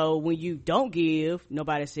 So when you don't give,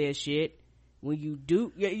 nobody says shit. When you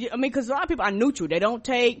do, I mean, because a lot of people are neutral. They don't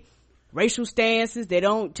take racial stances. They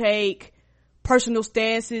don't take personal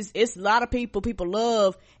stances. It's a lot of people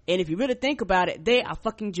love, and if you really think about it, they are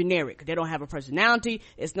fucking generic. They don't have a personality.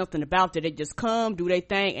 It's nothing about it. They just come, do their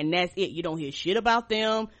thing, and that's it. You don't hear shit about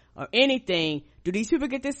them or anything. Do these people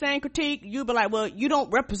get this same critique? You be like, well, you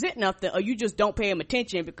don't represent nothing, or you just don't pay them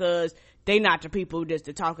attention because they not the people that's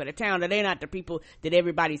the talk of the town, or they not the people that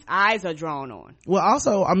everybody's eyes are drawn on. Well,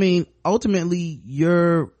 also, I mean, ultimately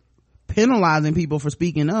you're penalizing people for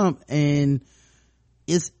speaking up, and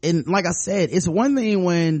like I said, it's one thing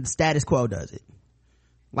when status quo does it.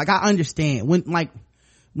 Like, I understand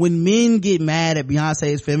when men get mad at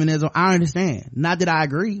Beyonce's feminism, I understand. Not that I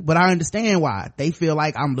agree, but I understand why. They feel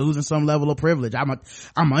like I'm losing some level of privilege.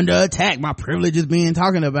 I'm under attack. My privilege is being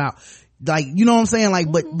talking about. Like, you know what I'm saying? Like,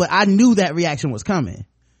 but I knew that reaction was coming.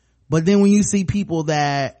 But then when you see people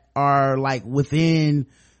that are like within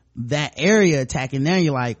that area attacking them,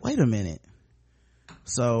 you're like, wait a minute.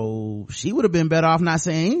 So she would have been better off not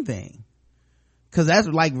saying anything. Cause that's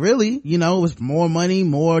like, really, you know, it was more money,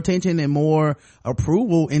 more attention, and more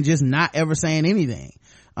approval in just not ever saying anything.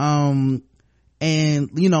 And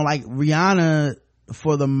you know, like Rihanna,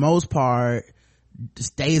 for the most part,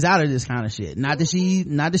 stays out of this kind of shit. Not that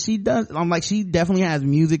she does. I'm like, she definitely has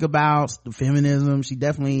music about feminism. She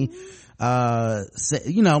definitely,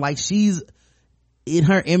 you know, like, she's in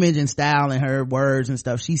her image and style and her words and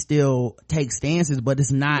stuff. She still takes stances, but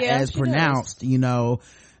it's not as pronounced, you know.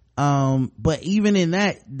 But even in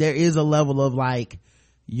that, there is a level of like,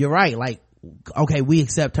 you're right. Like, okay, we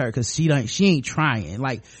accept her because she ain't trying.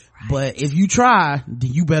 Like, right. But if you try,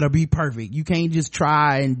 then you better be perfect. You can't just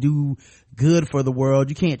try and do good for the world.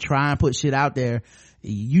 You can't try and put shit out there.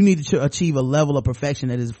 You need to achieve a level of perfection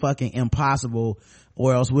that is fucking impossible,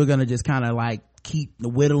 or else we're gonna just kind of like keep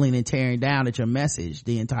whittling and tearing down at your message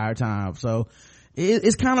the entire time. So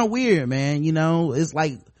it's kind of weird, man. You know, it's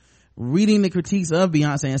like reading the critiques of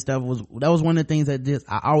Beyonce and stuff that was one of the things that just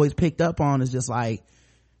I always picked up on, is just like,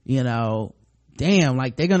 you know, damn,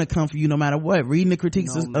 like they're gonna come for you no matter what. Reading the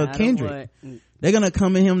critiques of Kendrick, they're gonna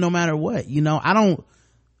come at him no matter what. You know, I don't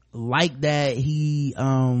like that he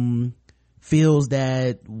feels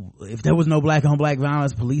that if there was no black on black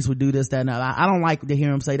violence, police would do this, that, and that. I don't like to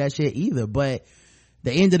hear him say that shit either. But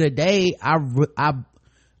the end of the day, I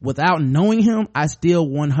without knowing him, I still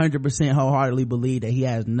 100% wholeheartedly believe that he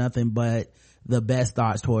has nothing but the best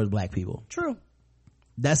thoughts towards black people. True.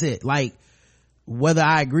 That's it. Like, whether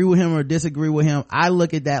I agree with him or disagree with him, I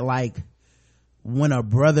look at that like when a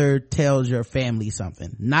brother tells your family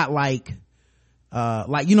something, not like you know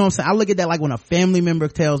what I'm saying? I look at that like when a family member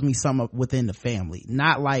tells me something within the family,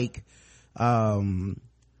 not like an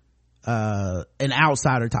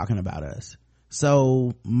outsider talking about us.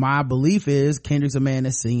 So my belief is Kendrick's a man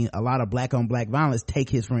that's seen a lot of black on black violence take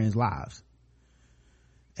his friends' lives,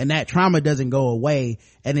 and that trauma doesn't go away,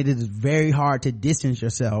 and it is very hard to distance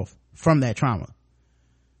yourself from that trauma,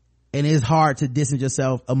 and it's hard to distance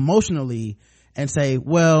yourself emotionally and say,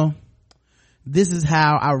 well, this is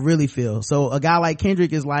how I really feel. So a guy like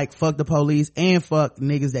Kendrick is like, fuck the police and fuck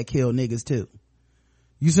niggas that kill niggas too.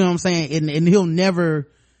 You see what I'm saying? And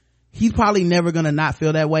he's probably never gonna not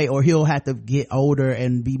feel that way, or he'll have to get older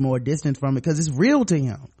and be more distant from it because it's real to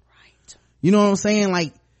him. Right. You know what I'm saying?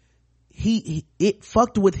 Like it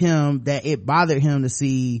fucked with him that it bothered him to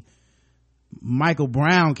see Michael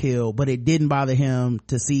Brown killed, but it didn't bother him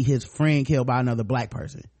to see his friend killed by another black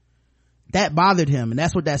person. That bothered him, and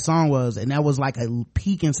that's what that song was, and that was like a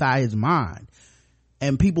peek inside his mind.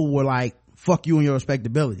 And people were like, fuck you and your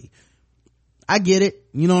respectability. I get it,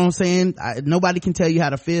 you know what I'm saying? Nobody can tell you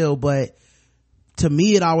how to feel, but to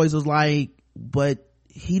me it always was like, but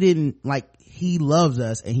he didn't, like, he loves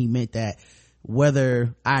us and he meant that.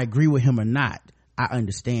 Whether I agree with him or not, I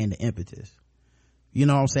understand the impetus. You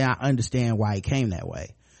know what I'm saying? I understand why he came that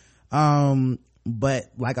way. But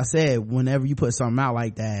like I said, whenever you put something out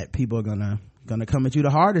like that, people are gonna come at you the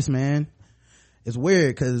hardest, man. It's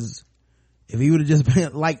weird because if he would have just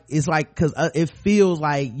been like, it's like, because it feels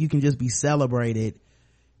like you can just be celebrated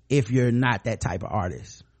if you're not that type of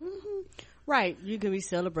artist. Mm-hmm. Right, you can be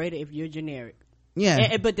celebrated if you're generic.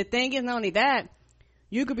 Yeah. But the thing is, not only that,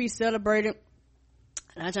 you could be celebrated.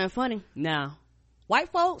 That's not funny. Now,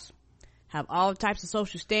 white folks have all types of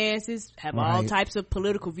social stances, have all types of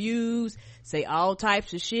political views, say all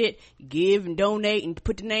types of shit, give and donate and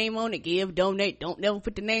put the name on it, give, donate, don't never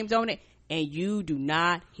put the names on it, and you do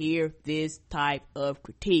not hear this type of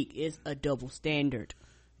critique. It's a double standard.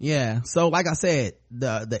 Yeah. So like I said,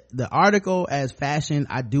 the article as fashion,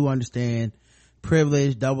 I do understand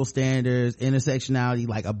privilege, double standards, intersectionality,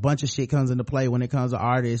 like a bunch of shit comes into play when it comes to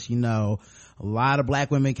artists. You know, a lot of black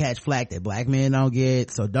women catch flack that black men don't get.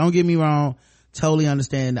 So don't get me wrong, totally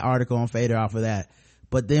understand the article and fader off of that.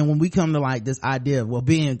 But then when we come to like this idea of, well,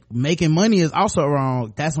 making money is also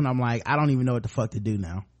wrong, that's when I'm like, I don't even know what the fuck to do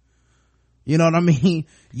now. You know what I mean?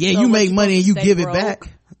 Yeah, so you make money and you give it back.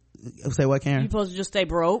 Say what, Karen? You supposed to just stay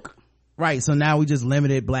broke? Right. So now we just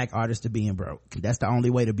limited black artists to being broke. That's the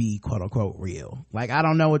only way to be quote unquote real. Like, I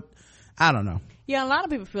don't know. Yeah, a lot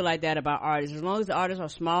of people feel like that about artists. As long as the artists are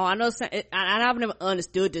small, I know, and I've never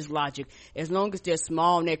understood this logic. As long as they're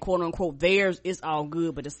small and they're quote unquote theirs, it's all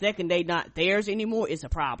good. But the second they not theirs anymore, it's a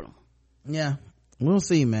problem. Yeah, we'll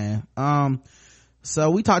see, man.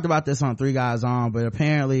 So we talked about this on Three Guys On, but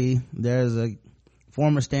apparently there's a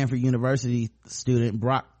former Stanford University student,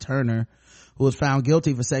 Brock Turner, who was found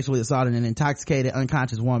guilty for sexually assaulting an intoxicated,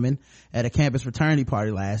 unconscious woman at a campus fraternity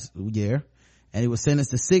party last year. And he was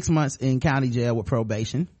sentenced to 6 months in county jail with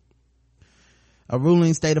probation. A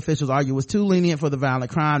ruling state officials argue was too lenient for the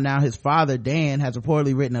violent crime. Now his father, Dan, has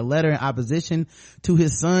reportedly written a letter in opposition to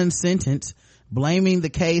his son's sentence, blaming the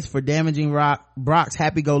case for damaging Brock's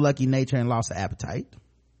happy-go-lucky nature and loss of appetite.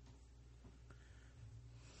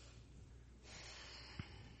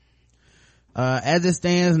 As it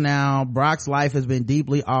stands now, Brock's life has been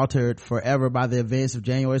deeply altered forever by the events of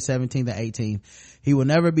January 17th and 18th. He will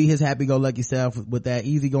never be his happy-go-lucky self with that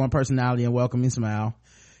easygoing personality and welcoming smile.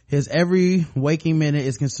 His every waking minute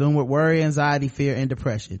is consumed with worry, anxiety, fear, and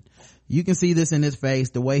depression. You can see this in his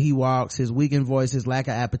face, the way he walks, his weakened voice, his lack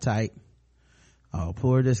of appetite. Oh,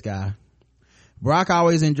 poor this guy. Brock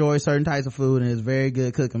always enjoys certain types of food and is very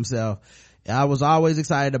good cook himself. I was always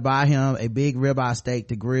excited to buy him a big ribeye steak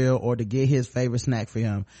to grill or to get his favorite snack for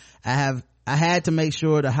him. I had to make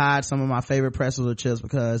sure to hide some of my favorite pretzels or chips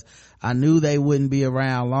because I knew they wouldn't be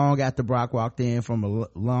around long after Brock walked in from a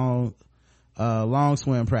long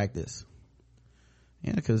swim practice.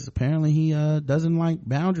 Yeah, because apparently he doesn't like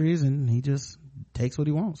boundaries and he just takes what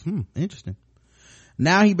he wants. Interesting.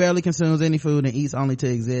 Now he barely consumes any food and eats only to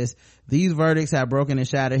exist. These verdicts have broken and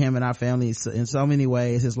shattered him and our family in so many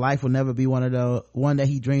ways. His life will never be one that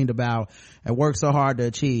he dreamed about and worked so hard to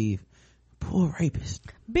achieve. Poor rapist.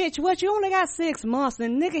 Bitch, what? You only got 6 months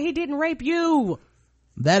and nigga, he didn't rape you.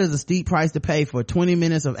 That is a steep price to pay for 20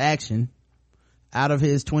 minutes of action out of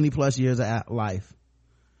his 20 plus years of life.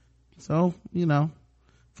 So,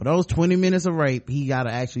 for those 20 minutes of rape, he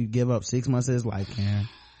gotta actually give up 6 months of his life, Karen.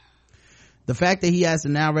 The fact that he has to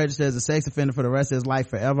now register as a sex offender for the rest of his life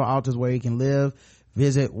forever alters where he can live,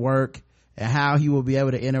 visit, work, and how he will be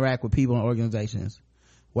able to interact with people and organizations.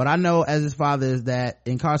 What I know as his father is that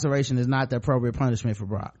incarceration is not the appropriate punishment for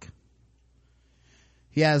Brock.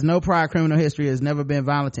 He has no prior criminal history, has never been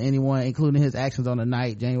violent to anyone, including his actions on the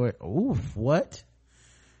night, January. Oof, what?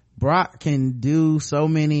 Brock can do so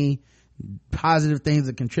many positive things,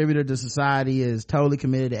 a contributor to society, is totally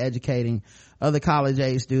committed to educating other college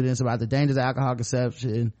age students about the dangers of alcohol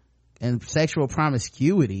consumption and sexual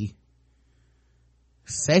promiscuity.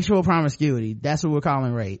 Sexual promiscuity, that's what we're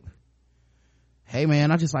calling rape. Hey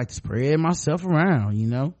man, I just like to spread myself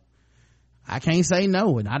around, I can't say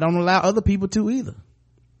no, and I don't allow other people to either.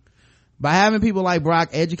 By having people like Brock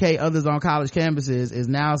educate others on college campuses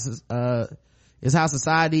is how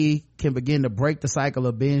society can begin to break the cycle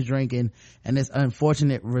of binge drinking and its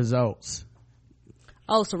unfortunate results.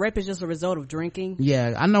 Oh, so rape is just a result of drinking?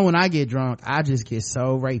 Yeah, I know when I get drunk, I just get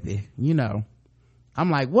so rapey,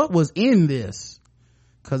 I'm like, what was in this?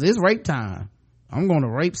 Cause it's rape time. I'm going to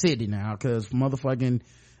rape Sydney now cause motherfucking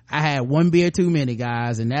I had 1 beer too many,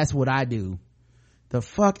 guys, and that's what I do. The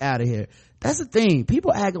fuck out of here. That's the thing.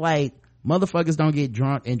 People act like motherfuckers don't get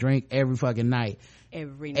drunk and drink every fucking night.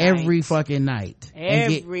 Every fucking night.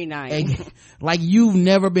 Every night. Like you've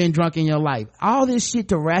never been drunk in your life. All this shit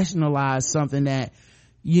to rationalize something that,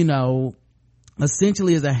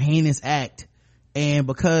 essentially is a heinous act. And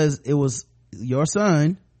because it was your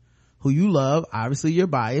son who you love, obviously you're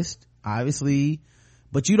biased, obviously,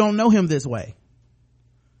 but you don't know him this way.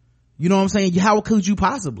 You know what I'm saying? How could you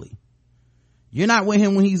possibly? You're not with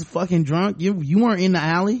him when he's fucking drunk. You weren't in the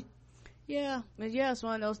alley. Yeah, it's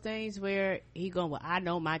one of those things where he going, well, I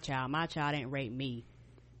know my child ain't raped me.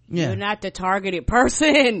 Yeah. You're not the targeted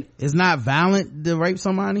person. It's not violent to rape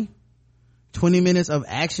somebody. 20 minutes of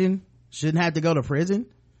action shouldn't have to go to prison.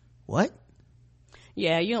 What?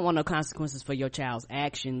 Yeah, you don't want no consequences for your child's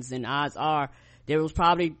actions, and odds are there was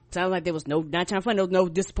probably, sounds like there was no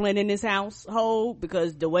discipline in this household,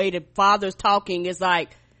 because the way the father's talking is like,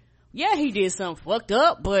 yeah, he did something fucked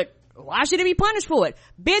up, but why should he be punished for it?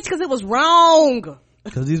 Bitch, because it was wrong.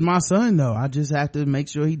 Because he's my son, though. I just have to make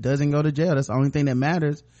sure he doesn't go to jail. That's the only thing that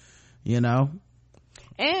matters, And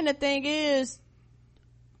the thing is,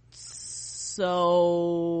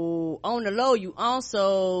 so on the low, you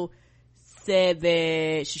also said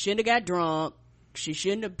that she shouldn't have got drunk. She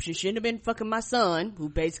shouldn't have been fucking my son, who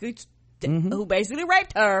basically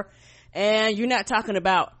raped her. And you're not talking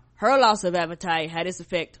about her loss of appetite, how this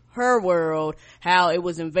affect her world, how it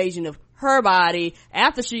was invasion of her body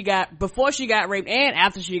before she got raped and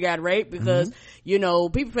after she got raped, because people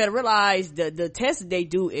better realize the test that they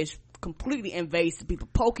do is completely invasive. People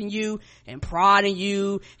poking you and prodding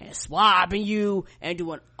you and swabbing you and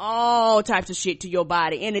doing all types of shit to your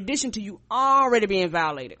body in addition to you already being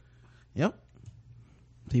violated. Yep.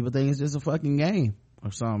 People think it's just a fucking game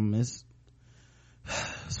or something. It's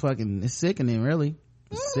sickening, really.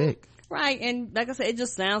 It's sick. Right. And like I said, it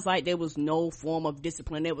just sounds like there was no form of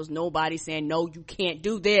discipline. There was nobody saying, no, you can't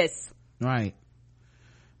do this. Right.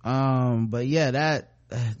 But yeah, that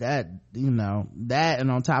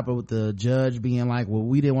and on top of the judge being like, well,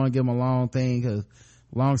 we didn't want to give him a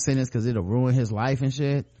long sentence because it'll ruin his life and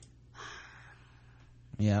shit.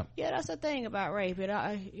 Yeah, that's the thing about rape. It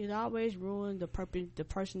always ruins the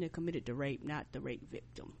person that committed the rape, not the rape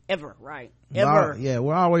victim. Ever, right? Ever.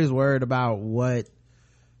 We're always worried about what's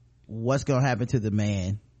gonna happen to the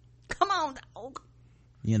man. Come on, dog.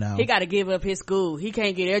 He got to give up his school. He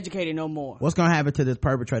can't get educated no more. What's gonna happen to this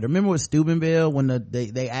perpetrator? Remember with Steubenville when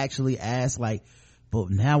they actually asked, like,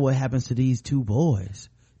 but now what happens to these 2 boys?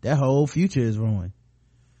 Their whole future is ruined.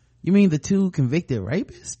 You mean the 2 convicted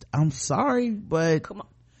rapists? I'm sorry, but come on.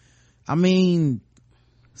 I mean,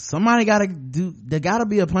 somebody there gotta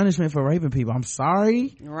be a punishment for raping people. I'm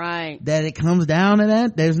sorry. Right. That it comes down to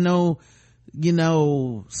that. There's no,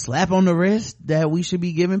 slap on the wrist that we should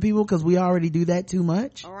be giving people because we already do that too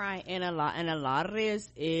much. All right. And a lot of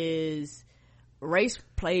this is race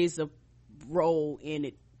plays a role in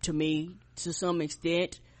it, to me, to some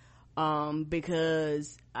extent.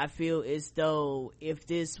 because I feel as though if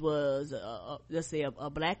this was let's say a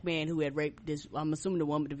black man who had raped this, I'm assuming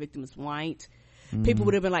the victim is white, people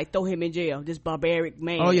would have been like, throw him in jail, this barbaric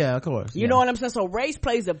man. Oh yeah, of course. You know what I'm saying? So race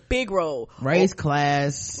plays a big role. Race,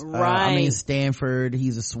 class, right. Stanford,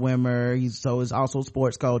 he's a swimmer, it's also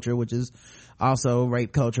sports culture, which is also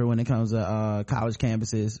rape culture when it comes to college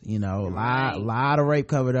campuses. Right. lot of rape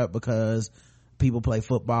covered up because people play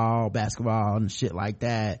football, basketball, and shit like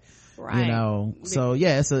that. Right. So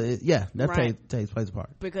yeah, that plays a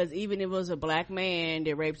part. Because even if it was a black man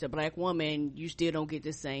that rapes a black woman, you still don't get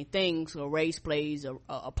the same thing. So race plays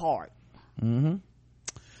a part. Mm-hmm.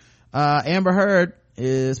 Amber Heard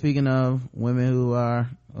is, speaking of women who are,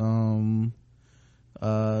 under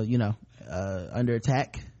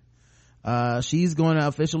attack. She's going to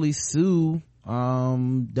officially sue,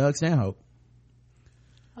 Doug Stanhope.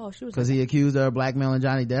 Oh, she was because he accused her of blackmailing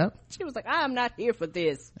Johnny Depp. She was like, I am not here for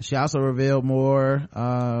this. She also revealed more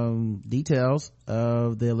details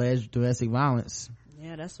of the alleged domestic violence.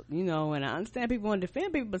 Yeah, that's, and I understand people want to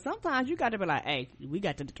defend people, but sometimes you got to be like, hey, we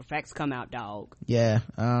got to let the facts come out, dog. Yeah.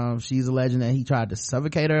 She's alleging that he tried to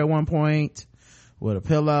suffocate her at one point with a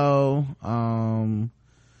pillow.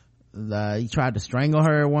 He tried to strangle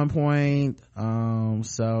her at one point.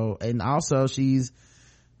 And also she's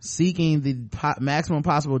seeking the maximum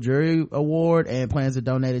possible jury award and plans to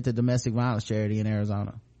donate it to domestic violence charity in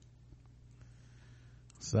Arizona.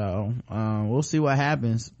 So we'll see what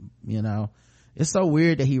happens. It's so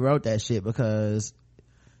weird that he wrote that shit, because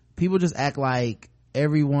people just act like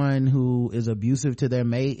everyone who is abusive to their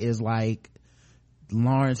mate is like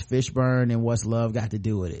Lawrence Fishburne and What's Love Got to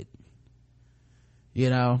Do with It.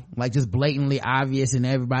 Like just blatantly obvious in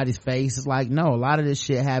everybody's face. It's like, no, a lot of this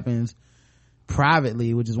shit happens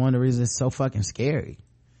privately, which is one of the reasons it's so fucking scary.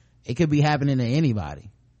 It could be happening to anybody.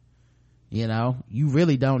 You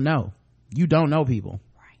really don't know. You don't know people,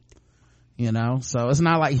 right? So it's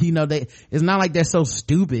not like it's not like they're so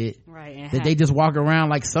stupid, right, that they just walk around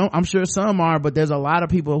like some. I'm sure some are, but there's a lot of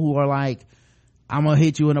people who are like, I'm gonna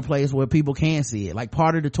hit you in a place where people can't see it. Like,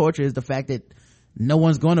 part of the torture is the fact that no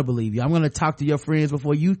one's gonna believe you. I'm gonna talk to your friends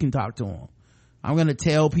before you can talk to them. I'm gonna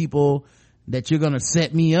tell people that you're gonna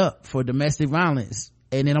set me up for domestic violence,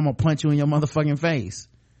 and then I'm gonna punch you in your motherfucking face.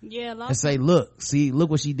 Yeah, and say, look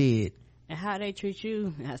what she did. And how they treat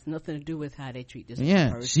you has nothing to do with how they treat this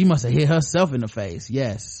person. She must have hit herself in the face.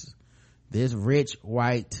 Yes, this rich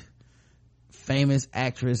white famous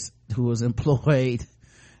actress who was employed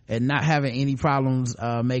and not having any problems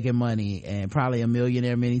making money, and probably a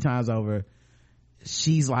millionaire many times over,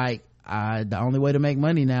 she's like, the only way to make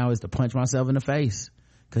money now is to punch myself in the face.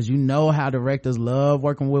 Because how directors love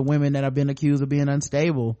working with women that have been accused of being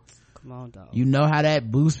unstable. Come on, dog. How that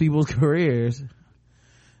boosts people's careers.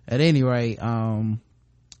 At any rate,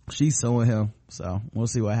 she's suing him, so we'll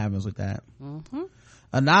see what happens with that. Mm-hmm.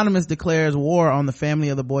 Anonymous declares war on the family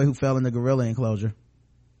of the boy who fell in the gorilla enclosure.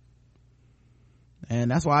 And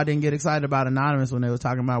that's why I didn't get excited about Anonymous when they were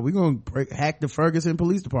talking about, we're going to hack the Ferguson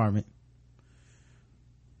Police Department.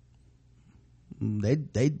 They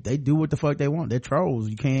do what the fuck they want. They're trolls.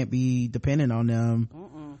 You can't be dependent on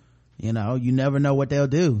them. You never know what they'll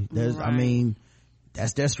do. Right.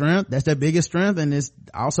 That's their strength. That's their biggest strength, and it's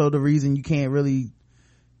also the reason you can't really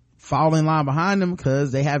fall in line behind them,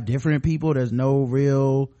 because they have different people. There's no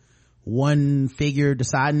real one figure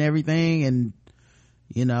deciding everything, and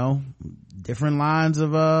different lines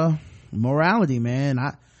of morality, man.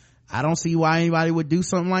 I don't see why anybody would do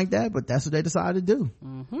something like that, but that's what they decided to do.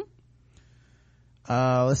 Mm-hmm.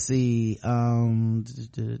 Let's see.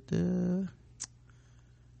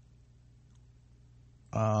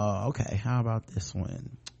 Okay, how about this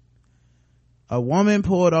one? A woman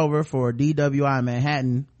pulled over for a DWI in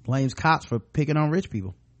Manhattan blames cops for picking on rich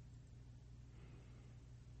people.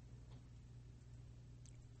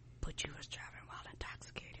 But you was driving while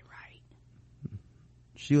intoxicated, right?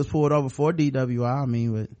 She was pulled over for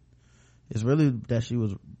DWI. But it's really that she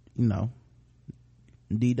was,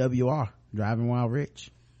 DWR, driving while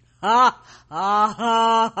rich. They must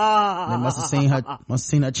have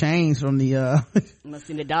seen her change from the must have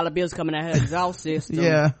seen the dollar bills coming out her exhaust system.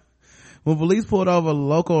 Yeah. When police pulled over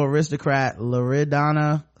local aristocrat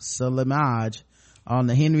Loredana Salamaj on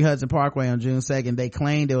the Henry Hudson Parkway on June 2nd, they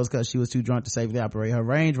claimed it was because she was too drunk to safely operate her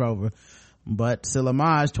Range Rover. But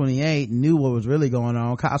Salamaj, 28, knew what was really going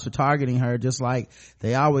on. Cops were targeting her just like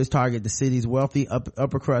they always target the city's wealthy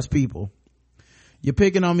upper crust people. You're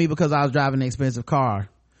picking on me because I was driving an expensive car,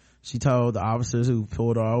 she told the officers who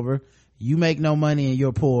pulled her over. You make no money and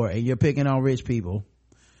you're poor, and you're picking on rich people.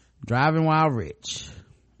 Driving while rich.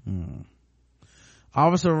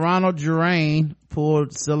 Officer Ronald Durain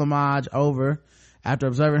pulled Silamaj over after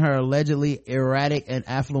observing her allegedly erratic and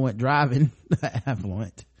affluent driving.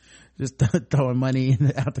 Affluent. Just throwing money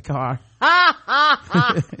out the car.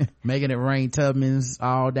 Making it rain Tubmans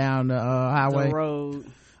all down the highway. The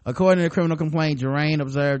road. According to the criminal complaint, Durain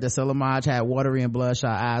observed that Silamaj had watery and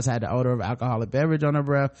bloodshot eyes, had the odor of alcoholic beverage on her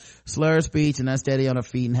breath, slurred speech, and unsteady on her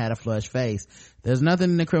feet, and had a flushed face. There's nothing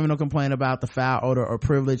in the criminal complaint about the foul odor or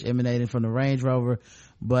privilege emanating from the Range Rover,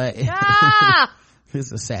 but this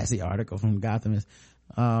is a sassy article from Gothamist.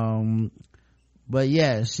 But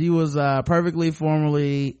yeah, she was perfectly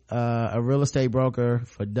formerly a real estate broker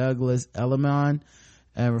for Douglas Elliman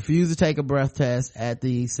and refused to take a breath test at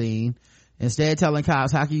the scene, instead telling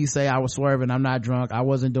cops, how can you say I was swerving? I'm not drunk. I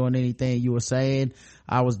wasn't doing anything you were saying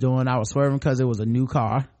I was doing. I was swerving because it was a new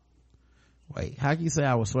car. Wait, how can you say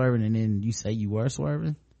I was swerving and then you say you were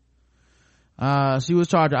swerving? She was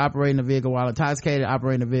charged with operating a vehicle while intoxicated,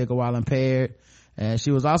 operating a vehicle while impaired, and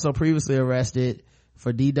she was also previously arrested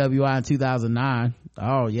for DWI in 2009.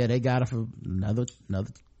 Oh yeah, they got her for another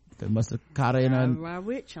they must have caught her in a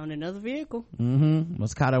rich on another vehicle.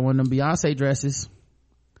 Must have caught her in one of them Beyonce dresses.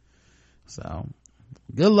 So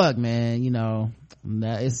good luck, man. You know,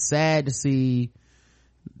 it's sad to see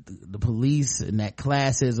the police and that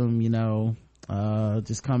classism, you know,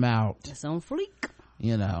 just come out. It's on fleek.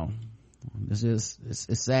 You know, it's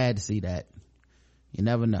sad to see that. You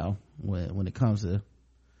never know when it comes to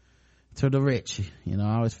the rich. You know,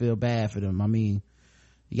 I always feel bad for them. I mean,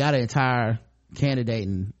 you got an entire candidate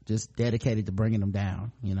and just dedicated to bringing them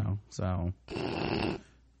down, you know. So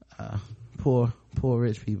poor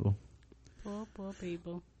rich people. Poor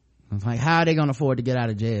people. It's like, how are they gonna afford to get out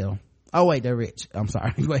of jail? Oh wait, they're rich. I'm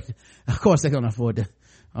sorry. Wait, of course they're gonna afford to.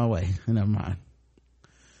 Oh wait, never mind.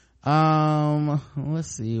 Let's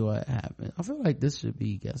see what happened. I feel like this should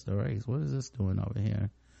be Guess the Race. What is this doing over here?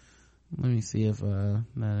 Let me see if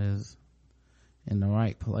that is in the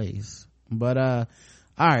right place. But all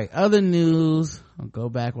right, other news. I'll go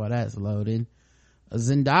back while that's loading.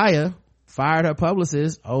 Zendaya fired her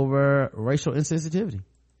publicist over racial insensitivity.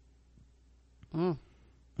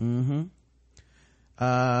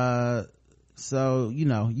 So you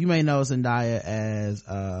know, you may know Zendaya as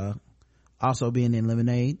also being in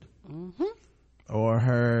Lemonade, or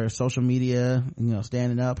her social media, you know,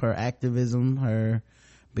 standing up, her activism, her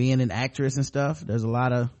being an actress and stuff. There's a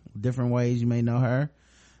lot of different ways you may know her.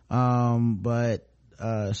 But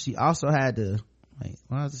she also had to wait,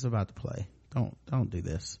 what is this about to play? Don't do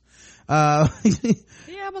this. Yeah,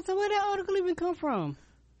 but so where that article even come from?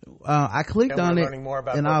 I clicked on it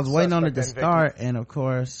and I was waiting on it to start, and of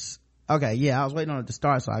course, okay, yeah, I was waiting on it to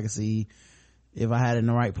start so I could see if I had it in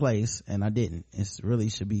the right place, and I didn't. It really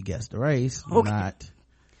should be Guess the Race, not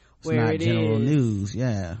general news.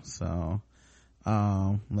 Yeah, so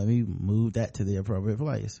let me move that to the appropriate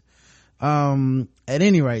place. At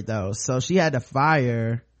any rate though, so she had to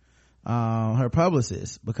fire her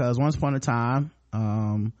publicist because once upon a time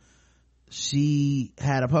she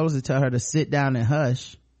had a publicist tell her to sit down and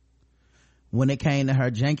hush when it came to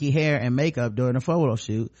her janky hair and makeup during a photo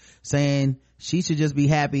shoot, saying she should just be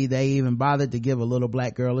happy they even bothered to give a little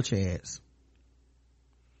black girl a chance.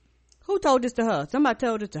 Who told this to her? Somebody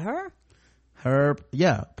told this to her? Her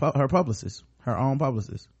publicist, her own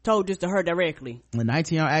publicist. Told this to her directly. The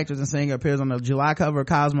 19-year-old actress and singer appears on the July cover of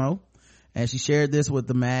Cosmo, and she shared this with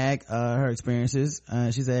the mag, her experiences.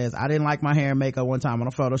 She says, I didn't like my hair and makeup one time on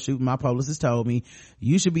a photo shoot. My publicist told me,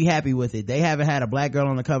 you should be happy with it. They haven't had a black girl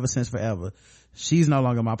on the cover since forever. She's no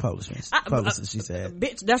longer my publicist, she said.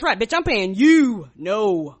 Bitch, that's right, bitch, I'm paying you.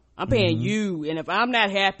 No, I'm paying you. And if I'm not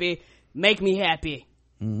happy, make me happy.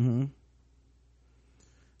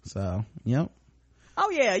 So, yep. Oh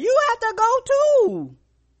yeah, you have to go too.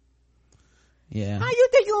 Yeah. How you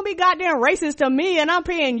think you gonna be goddamn racist to me and I'm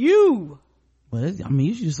paying you? Well, I mean,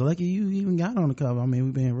 you just lucky you even got on the cover. I mean,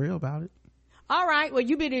 we being real about it. All right, well,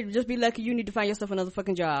 you better just be lucky. You need to find yourself another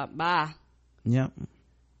fucking job. Bye. Yep.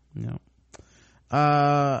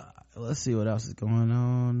 Let's see what else is going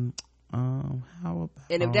on. How about,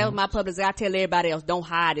 and if that was my publicist, I tell everybody else, don't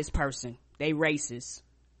hire this person. They racist.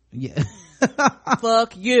 Yeah.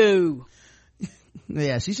 Fuck you.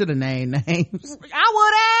 Yeah, she should have named names. I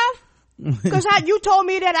would have. Because how you told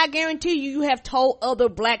me that, I guarantee you have told other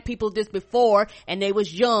black people this before, and they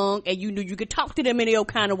was young, and you knew you could talk to them any old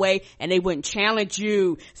kind of way, and they wouldn't challenge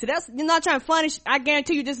you. So that's, you're not trying to punish. I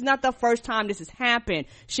guarantee you this is not the first time this has happened.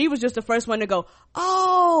 She was just the first one to go,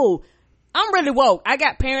 oh, I'm really woke. I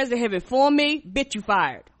got parents that have informed me, bitch, you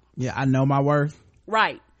fired. Yeah, I know my worth.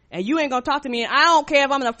 Right. And you ain't gonna talk to me, and I don't care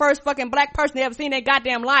if I'm the first fucking black person they ever seen in their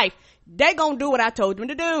goddamn life. They gonna do what I told them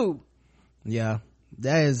to do. Yeah.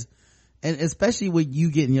 that is, and especially with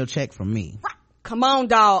you getting your check from me. Come on,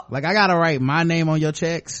 dog. Like, I gotta write my name on your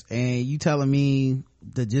checks, and you telling me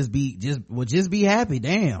to just be happy.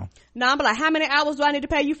 Damn. Nah, I'm like, how many hours do I need to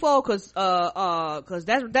pay you for? Cause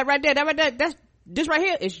that right there, that's this right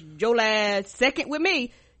here is your last second with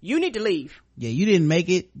me. You need to leave. Yeah, you didn't make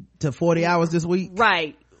it to 40 hours this week.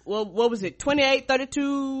 Right. Well, what was it? 28,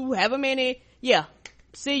 32, however many. Yeah.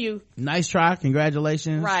 See you. Nice try.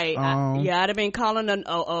 Congratulations. Right. I'd have been calling a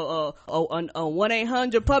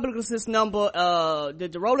 1-800 public assist number, the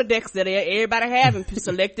Rolodex that everybody have, and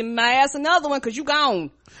selecting my ass another one, cause you gone.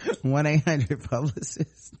 1-800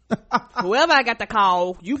 publicist. Whoever I got to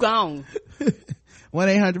call, you gone.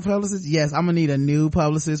 1-800 publicist. Yes, I'm gonna need a new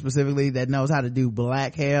publicist specifically that knows how to do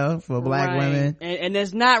black hair for black women, and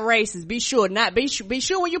it's not racist. Be sure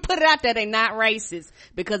when you put it out there they're not racist,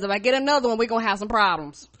 because if I get another one we're gonna have some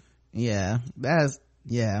problems. Yeah,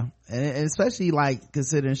 and especially like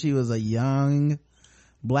considering she was a young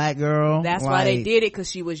black girl. That's why they did it, because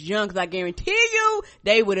she was young. Because I guarantee you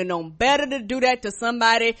they would have known better to do that to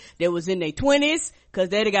somebody that was in their 20s, because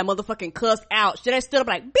they'd have got motherfucking cussed out. Should have stood up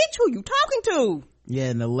like, bitch, who you talking to? Yeah,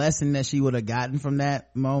 and the lesson that she would have gotten from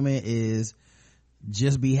that moment is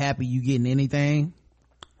just be happy you getting anything.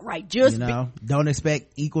 Right, don't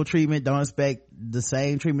expect equal treatment, don't expect the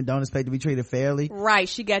same treatment, don't expect to be treated fairly. Right,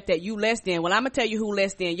 she got that. You less than. Well, I'm gonna tell you who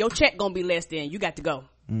less than. Your check gonna be less than. You got to go.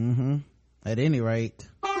 At any rate.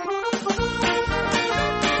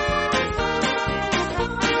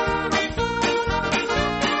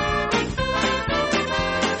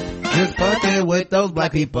 Just fucking with those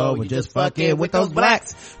black people. We're just fucking with those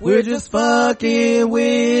blacks. We're just fucking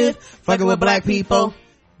with black people.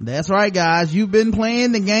 That's right, guys. You've been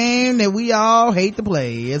playing the game that we all hate to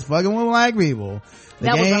play. It's fucking with black people.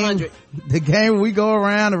 That was 100. The game where we go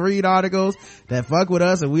around and read articles that fuck with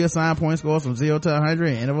us, and we assign point scores from 0 to 100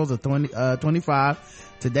 in intervals of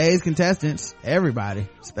 25. Today's contestants, everybody,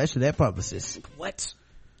 especially that publicist. What?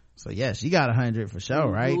 So yes, she got 100 for sure,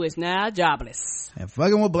 right? Who is now jobless. And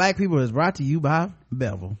fucking with black people is brought to you by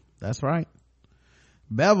Bevel. That's right.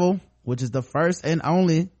 Bevel, which is the first and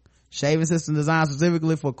only shaving system designed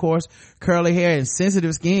specifically for coarse, curly hair and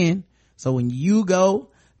sensitive skin. So when you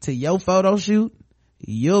go to your photo shoot,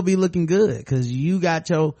 you'll be looking good because you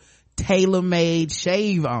got your tailor-made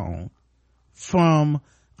shave on from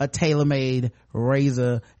a tailor-made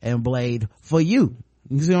razor and blade for you.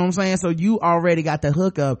 You see what I'm saying? So you already got the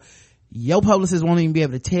hookup. Your publicist won't even be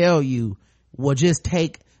able to tell you, well, just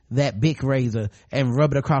take that big razor and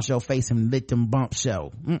rub it across your face and let them bumps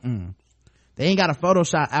show. They ain't got to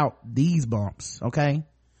Photoshop out these bumps, okay?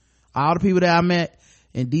 All the people that I met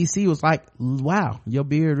in DC was like, wow, your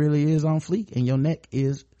beard really is on fleek and your neck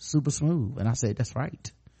is super smooth. And I said, that's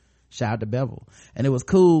right. Shout out to Bevel. And it was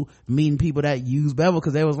cool meeting people that use Bevel,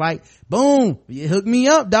 because they was like, boom, you hooked me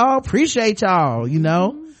up, dog. Appreciate y'all,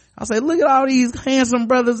 I said, look at all these handsome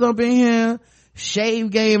brothers up in here. Shave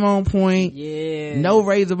game on point. Yeah. No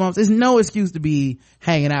razor bumps. It's no excuse to be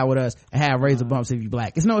hanging out with us and have razor bumps if you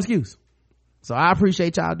black. It's no excuse. So I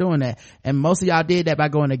appreciate y'all doing that. And most of y'all did that by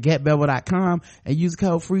going to getbevel.com and use the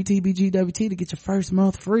code FREETBGWT to get your first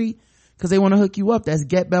month free, because they want to hook you up. That's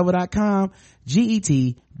getbevel.com,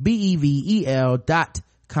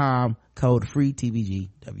 GETBEVEL.com, code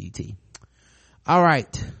FREETBGWT. All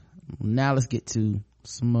right. Now let's get to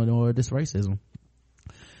some more of this racism.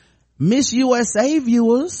 Miss USA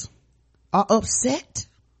viewers are upset.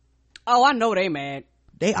 Oh, I know they mad.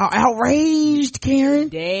 They are outraged, Karen.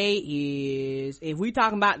 They is. If we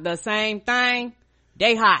talking about the same thing,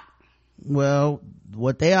 they hot. Well,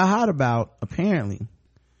 what they are hot about, apparently,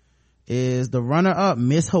 is the runner-up,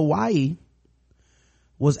 Miss Hawaii,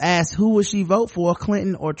 was asked who would she vote for,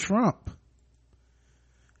 Clinton or Trump.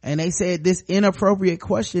 And they said this inappropriate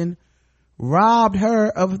question robbed her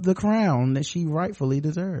of the crown that she rightfully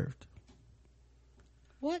deserved.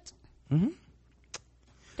 What?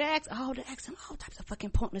 They ask all types of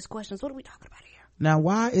fucking pointless questions. What are we talking about here? Now,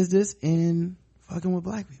 why is this in fucking with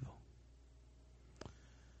black people?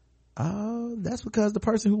 That's because the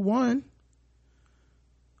person who won,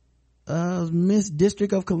 Miss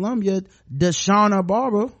District of Columbia, Deshauna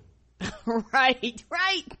Barber. Right.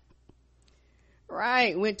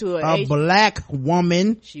 Went to a black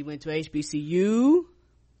woman. She went to HBCU.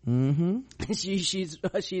 She's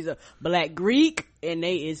a black Greek, and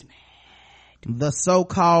they is mad. The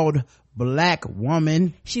so-called black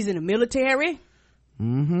woman. She's in the military.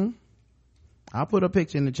 I'll put a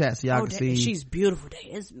picture in the chat so y'all can see. She's beautiful.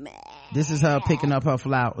 They is mad. This is her picking up her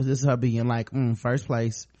flowers. This is her being like, first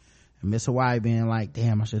place. And Miss Hawaii being like,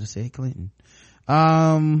 damn, I should have said Clinton.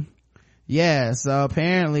 Yeah, so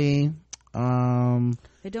apparently,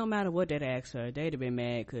 It don't matter what that asked her. They'd have been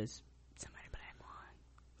mad because somebody black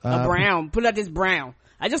won. A brown. Put out this brown.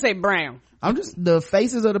 I just say brown. The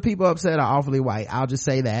faces of the people upset are awfully white. I'll just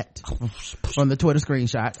say that from the Twitter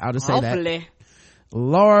screenshot. I'll just say that.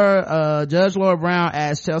 Judge Laura Brown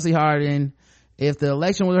asked Chelsea Hardin, if the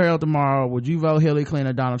election was held tomorrow, would you vote Hillary Clinton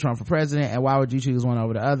or Donald Trump for president, and why would you choose one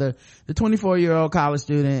over the other? The 24-year-old college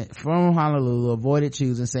student from Honolulu avoided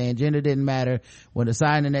choosing, saying gender didn't matter when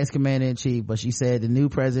deciding the next commander-in-chief, but she said the new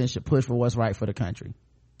president should push for what's right for the country.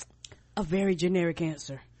 A very generic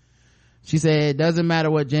answer. She said, it doesn't matter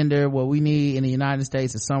what gender, what we need in the United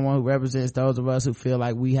States is someone who represents those of us who feel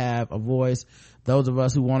like we have a voice, those of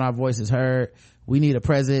us who want our voices heard. We need a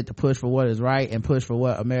president to push for what is right and push for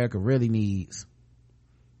what America really needs.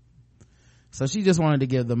 So she just wanted to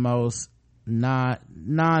give the most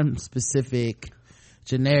non-specific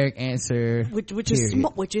generic answer, which is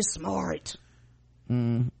smart.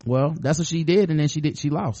 Well, that's what she did, and then she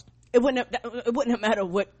lost. It wouldn't matter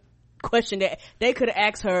what question that they could have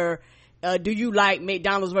asked her, do you like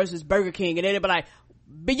McDonald's versus Burger King, and they'd be like,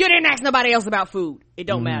 but you didn't ask nobody else about food. It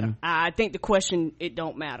don't matter. I think the question, it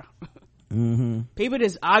don't matter. People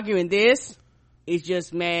that's arguing this is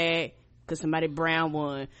just mad because somebody brown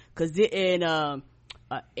won, because in a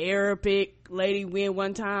Arabic lady win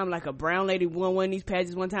one time, like a brown lady won one of these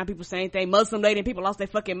pageants one time, people same thing, Muslim lady, and people lost their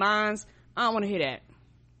fucking minds. I don't want to hear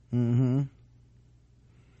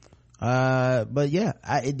that. But yeah,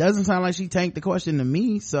 it doesn't sound like she tanked the question to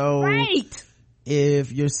me. So right,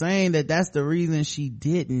 if you're saying that that's the reason she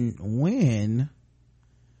didn't win,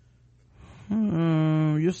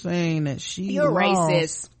 you're saying that you're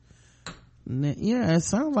racist. Yeah, it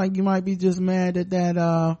sounds like you might be just mad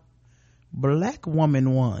that black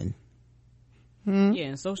woman won. Yeah,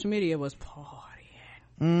 and social media was partying.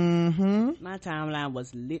 My timeline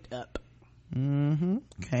was lit up.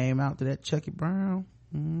 Came out to that Chucky Brown.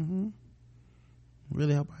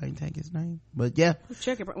 Really hope I didn't take his name, but yeah.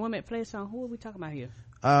 Chucky Brown. 1 minute, play a song. Who are we talking about here?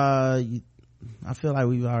 I feel like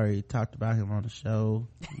we've already talked about him on the show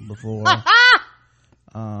before.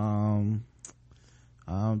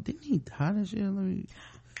 Didn't he die this year? Let me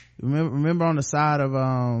remember on the side of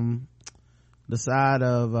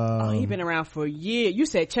he been around for a year. You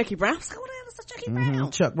said Chucky Brown. What the hell is Chucky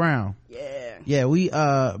Brown? Chuck Brown. Yeah, we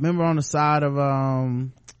remember on the side of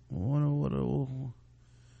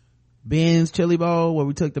Ben's Chili Bowl where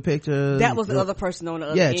we took the picture. That was the other person on the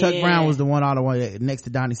other end. Chuck Brown was the one all the way next to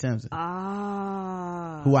Donnie Simpson.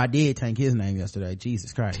 Who I did tank his name yesterday.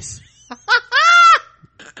 Jesus Christ.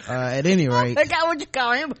 At any rate, I forgot what you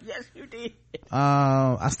call him. Yes, you did.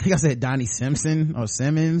 I think I said Donnie Simpson or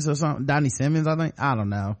Simmons or something. Donnie Simmons, I think. I don't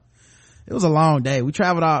know. It was a long day. We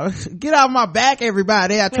traveled all. Get off my back,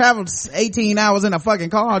 everybody. I traveled 18 hours in a fucking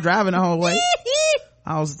car driving the whole way.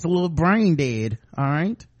 I was a little brain dead. All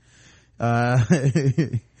right. At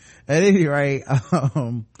any rate,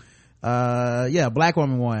 yeah, black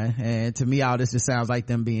woman won, and to me all this just sounds like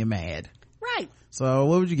them being mad. Right. So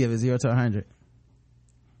what would you give it, 0 to 100?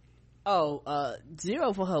 0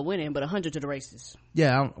 for her winning, but 100 to the races.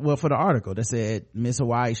 Yeah, well, for the article that said Miss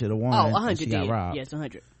Hawaii should have won. 100 she got robbed. Yes,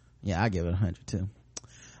 100. Yeah, I give it 100 too.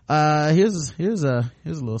 Here's a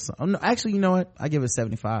little something. Oh, no, actually, you know what? I give it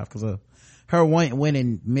 75 because her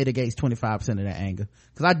winning mitigates 25% of that anger,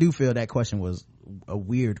 because I do feel that question was a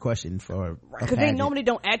weird question for because they normally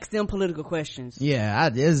don't ask them political questions. Yeah,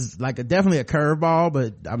 it's like definitely a curveball,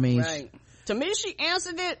 but I mean, right. To me, she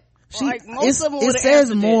answered it. It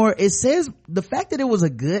says more. It says the fact that it was a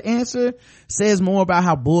good answer says more about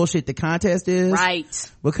how bullshit the contest is.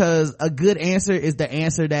 Right. Because a good answer is the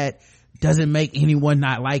answer that doesn't make anyone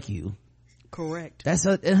not like you. Correct. That's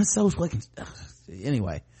so fucking.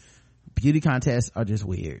 Anyway, beauty contests are just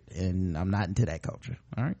weird, and I'm not into that culture.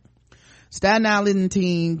 All right. Staten Island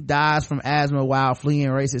teen dies from asthma while fleeing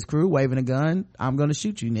racist crew waving a gun. I'm gonna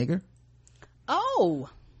shoot you, nigger. Oh.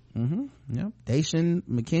 Yep. Dacian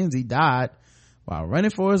McKenzie died while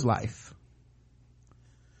running for his life.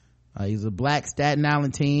 He's a black Staten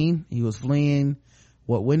Island teen. He was fleeing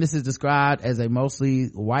what witnesses described as a mostly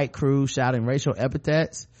white crew shouting racial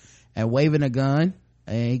epithets and waving a gun,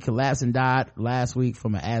 and he collapsed and died last week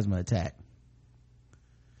from an asthma attack.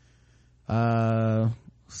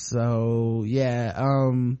 So yeah,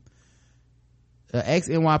 the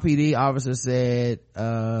ex-NYPD officer said,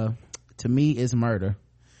 to me it's murder.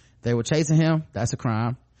 They were chasing him. That's a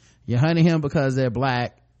crime. You're hunting him because they're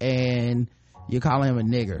black, and you're calling him a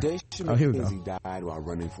nigger. Dacian McKenzie died while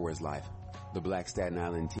running for his life. The black Staten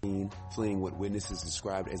Island teen, fleeing what witnesses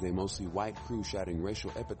described as a mostly white crew shouting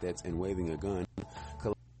racial epithets and waving a gun,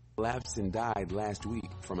 collapsed and died last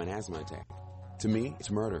week from an asthma attack. To me,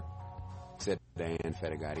 it's murder. said Diane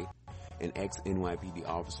Fettigati, an ex-NYPD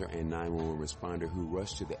officer and 911 responder who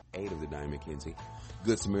rushed to the aid of the Diane McKenzie.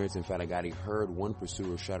 Good Samaritan Fettigati heard one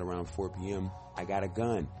pursuer shout around 4 p.m., "I got a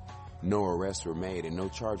gun." No arrests were made and no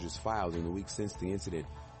charges filed in the week since the incident.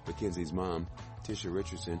 McKenzie's mom, Tisha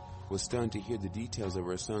Richardson, was stunned to hear the details of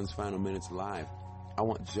her son's final minutes live. "I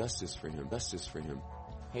want justice for him, justice for him."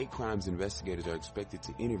 Hate crimes investigators are expected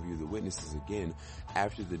to interview the witnesses again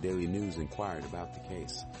after the Daily News inquired about the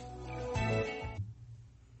case.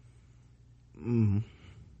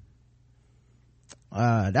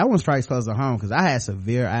 That one strikes close to home because I had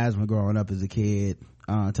severe asthma growing up as a kid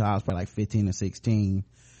until I was probably like 15 or 16.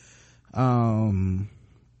 And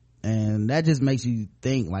that just makes you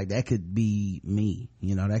think like that could be me,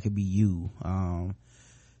 that could be you.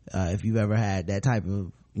 If you've ever had that type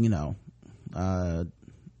of,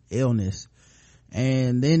 illness,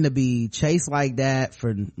 and then to be chased like that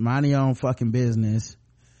for minding your own fucking business,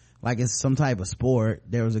 like it's some type of sport.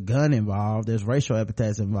 There was a gun involved. There's racial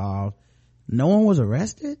epithets involved. No one was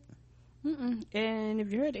arrested. And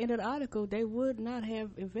if you heard the end of the article, they would not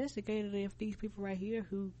have investigated if these people right here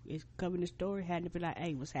who is covering the story hadn't been like,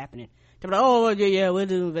 "Hey, what's happening?" They'd be like, "Oh yeah, we'll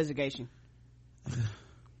do an investigation."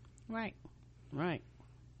 right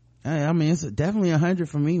Hey, I mean, it's definitely 100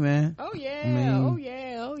 for me, man. Oh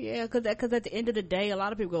yeah. Cause at the end of the day, a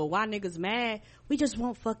lot of people go, "Why niggas mad?" We just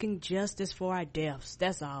want fucking justice for our deaths.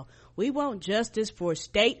 That's all. We want justice for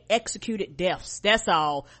state executed deaths. That's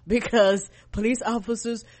all. Because police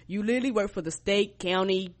officers, you literally work for the state,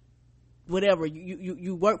 county, whatever.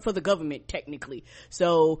 You work for the government technically.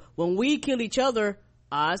 So when we kill each other,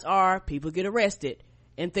 odds are people get arrested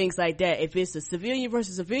and things like that. If it's a civilian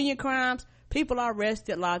versus civilian crimes, people are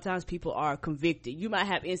arrested. A lot of times people are convicted. You might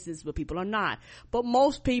have instances where people are not, but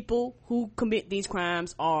most people who commit these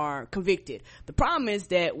crimes are convicted. The problem is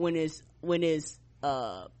that when it's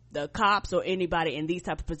the cops or anybody in these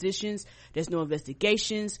type of positions, there's no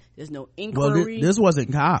investigations, there's no inquiry. Well, this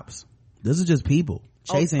wasn't cops. This is just people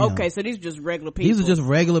chasing him. Okay, so these are just regular people. These are just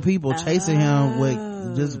regular people chasing him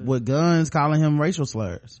with guns, calling him racial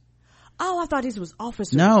slurs. Oh, I thought these was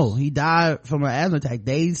officers. No, he died from an asthma attack.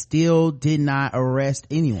 They still did not arrest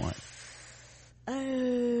anyone.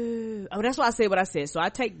 Oh, that's why I said what I said. So I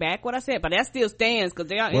take back what I said, but that still stands because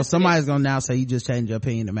they are. Well, somebody's gonna now say you just changed your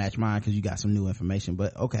opinion to match mine because you got some new information.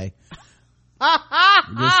 But okay,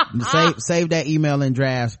 just save that email in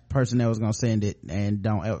drafts. Person that was gonna send it and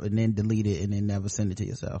and then delete it and then never send it to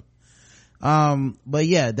yourself. But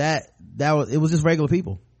yeah, it was just regular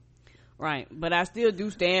people. Right, but I still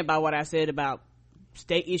do stand by what I said about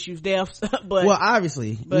state issues deaths. But well,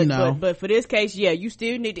 obviously, but for this case, yeah, you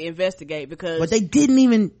still need to investigate because. But they didn't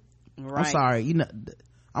even. Right. I'm sorry,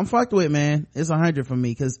 I'm fucked with, man. It's 100 for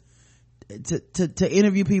me because to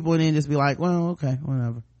interview people and then just be like, well, okay,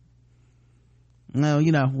 whatever. No,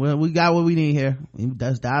 well, we got what we need here. He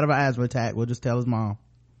just died of an asthma attack. We'll just tell his mom.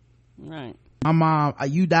 Right. My mom,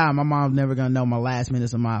 you die. My mom's never gonna know my last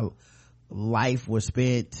minutes of my life were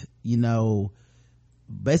spent,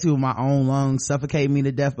 basically with my own lungs suffocating me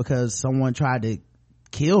to death because someone tried to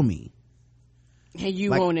kill me. And you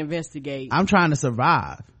won't investigate. I'm trying to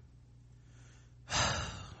survive.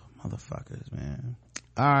 Motherfuckers, man.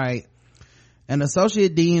 All right. An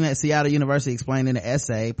associate dean at Seattle University explained in an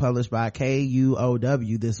essay published by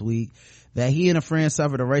KUOW this week that he and a friend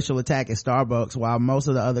suffered a racial attack at Starbucks while most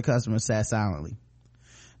of the other customers sat silently.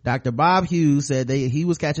 Dr. Bob Hughes said that he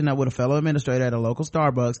was catching up with a fellow administrator at a local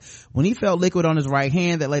Starbucks when he felt liquid on his right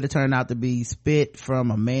hand that later turned out to be spit from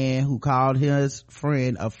a man who called his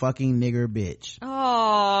friend a fucking nigger bitch.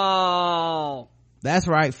 Oh. That's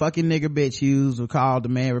right, fucking nigger bitch, Hughes recalled the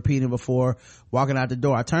man repeating before walking out the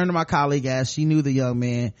door. I turned to my colleague as she knew the young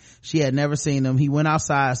man. She had never seen him. He went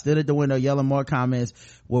outside, stood at the window yelling more comments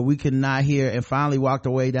where we could not hear, and finally walked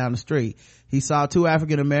away down the street. He saw two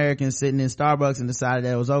African Americans sitting in Starbucks and decided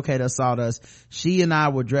that it was okay to assault us. She and I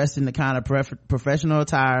were dressed in the kind of professional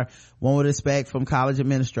attire one would expect from college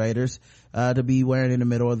administrators to be wearing in the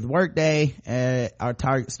middle of the workday. Our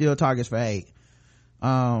still targets for hate.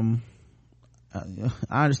 I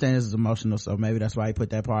understand this is emotional, so maybe that's why he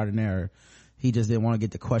put that part in there. He just didn't want to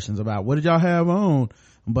get the questions about what did y'all have on,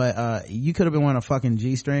 but you could have been wearing a fucking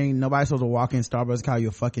G-string. Nobody's supposed to walk in Starbucks and call you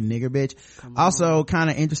a fucking nigger bitch. Also kind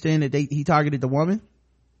of interesting that he targeted the woman.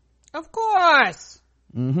 Of course.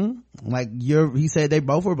 He said they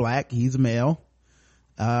both were black. He's a male.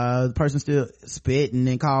 The person still spit and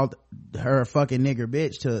then called her a fucking nigger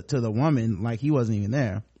bitch to the woman like he wasn't even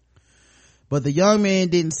there. But the young man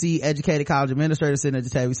didn't see educated college administrators sitting at the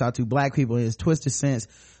table. He saw two black people in his twisted sense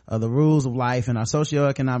of the rules of life and our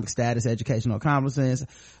socioeconomic status, educational accomplishments,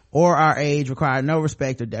 or our age required no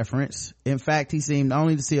respect or deference. In fact, he seemed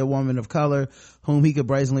only to see a woman of color whom he could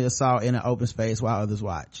brazenly assault in an open space while others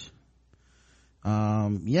watch.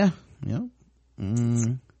 Yeah.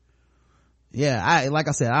 Like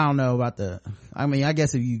I said, I don't know about I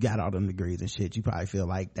guess if you got all them degrees and shit, you probably feel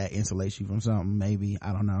like that insulates you from something, maybe.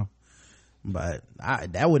 I don't know. But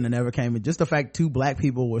that wouldn't have never came in. Just the fact 2 black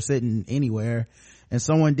people were sitting anywhere and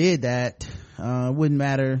someone did that, wouldn't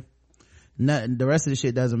matter. Nothing. The rest of the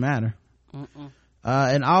shit doesn't matter.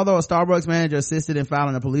 And although a Starbucks manager assisted in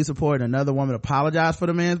filing a police report and another woman apologized for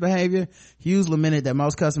the man's behavior, Hughes lamented that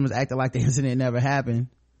most customers acted like the incident never happened.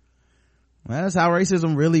 Well, that's how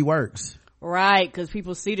racism really works. Right, because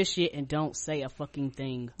people see the shit and don't say a fucking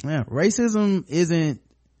thing. Yeah, racism isn't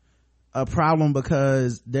a problem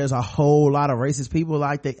because there's a whole lot of racist people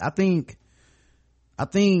like that. I think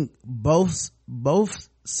both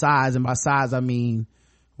sides, and by sides I mean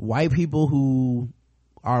white people who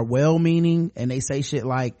are well-meaning and they say shit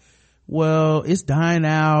like, well, it's dying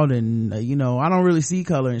out and I don't really see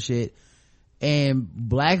color and shit, and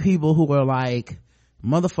black people who are like,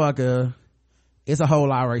 motherfucker, it's a whole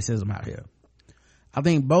lot of racism out here. I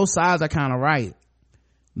think both sides are kind of right.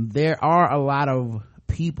 There are a lot of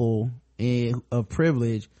people of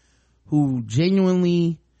privilege who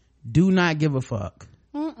genuinely do not give a fuck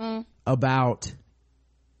about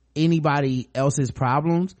anybody else's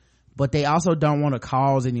problems, but they also don't want to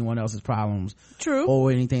cause anyone else's problems. True.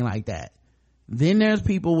 Or anything like that. Then there's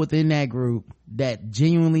people within that group that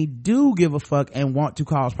genuinely do give a fuck and want to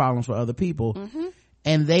cause problems for other people.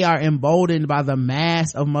 And they are emboldened by the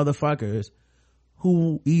mass of motherfuckers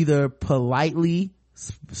who either politely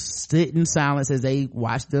sit in silence as they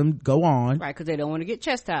watch them go on, right, because they don't want to get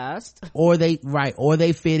chastised, or they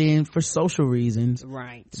fit in for social reasons,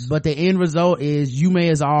 right. But the end result is you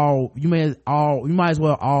might as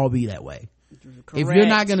well all be that way. Correct. If you're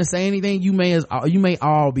not gonna say anything, you may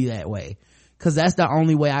all be that way, because that's the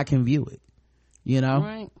only way I can view it.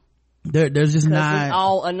 Right. There's just not, it's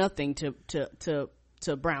all or nothing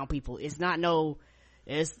to brown people. It's not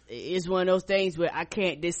it's one of those things where I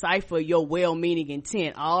can't decipher your well-meaning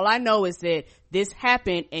intent. All I know is that this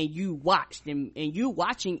happened and you watched, and you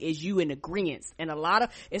watching is you in agreement. And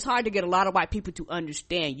it's hard to get a lot of white people to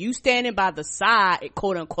understand. You standing by the side,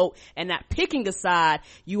 quote unquote, and not picking a side,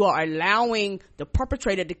 you are allowing the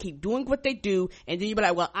perpetrator to keep doing what they do, and then you be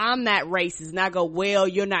like, well, I'm not racist. And I go, well,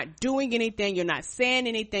 you're not doing anything, you're not saying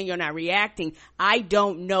anything, you're not reacting. I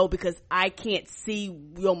don't know, because I can't see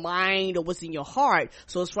your mind or what's in your heart.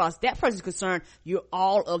 So as far as that person's concerned, you're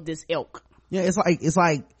all of this ilk. Yeah, it's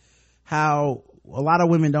like how a lot of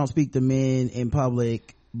women don't speak to men in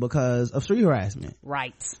public because of street harassment.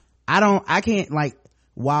 Right. I can't, like,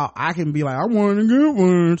 while I can be like, I want to get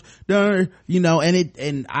ones,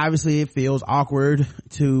 and obviously it feels awkward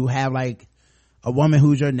to have like a woman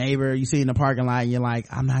who's your neighbor you see in the parking lot and you're like,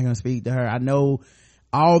 I'm not gonna speak to her. I know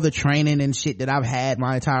all the training and shit that I've had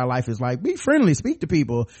my entire life is like, be friendly, speak to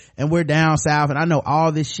people, and we're down south and I know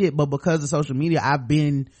all this shit, but because of social media I've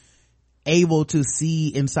been able to see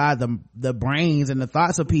inside the brains and the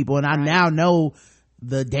thoughts of people, and I now know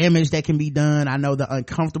the damage that can be done. I know the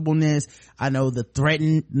uncomfortableness, I know the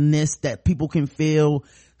threatenedness that people can feel.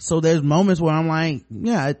 So there's moments where I'm like,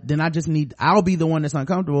 yeah, then I'll be the one that's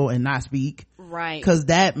uncomfortable and not speak, right, because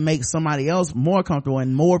that makes somebody else more comfortable,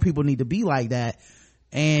 and more people need to be like that.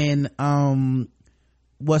 And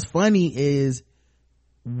what's funny is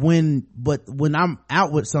when I'm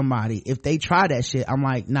out with somebody, if they try that shit, I'm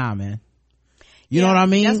like, nah, man. You know what I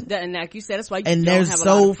mean? And like you said, that's why you and don't have a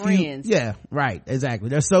lot of friends. Yeah, right, exactly.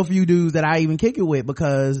 There's so few dudes that I even kick it with,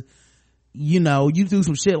 because you do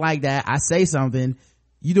some shit like that, I say something,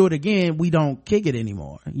 you do it again, we don't kick it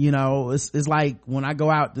anymore. It's like when I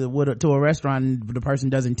go out to a restaurant and the person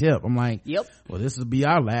doesn't tip, I'm like, yep, well, this will be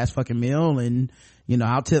our last fucking meal, and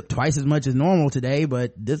I'll tip twice as much as normal today,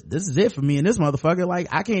 but this is it for me and this motherfucker. Like,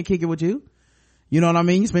 I can't kick it with you. You know what I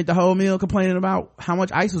mean? You spent the whole meal complaining about how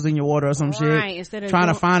much ice was in your water or some shit, instead of trying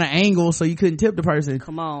to find an angle so you couldn't tip the person.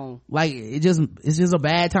 Come on. Like, it's just a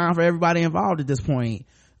bad time for everybody involved at this point.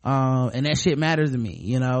 And that shit matters to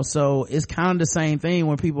me, so it's kind of the same thing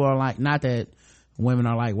when people are like, not that women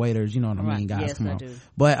are like waiters, you know what I mean, guys, yes, come I on. do.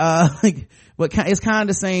 But it's kind of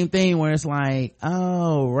the same thing where it's like,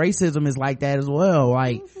 oh, racism is like that as well.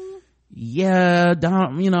 Like, yeah,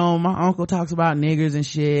 my uncle talks about niggers and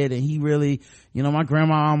shit, and he really, my my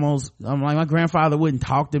grandfather wouldn't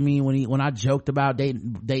talk to me when I joked about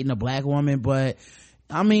dating a black woman, but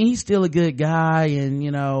I mean, he's still a good guy, and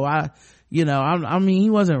you know, I mean, he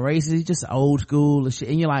wasn't racist, he's just old school and shit.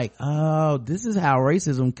 And you're like, oh, this is how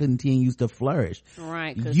racism continues to flourish.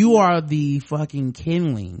 Right. You are the fucking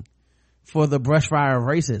kindling for the brush fire of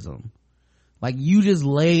racism. Like, you just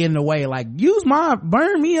lay in the way, like,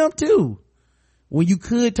 burn me up too. When you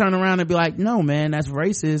could turn around and be like, no man, that's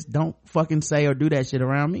racist, don't fucking say or do that shit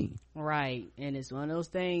around me. Right. And it's one of those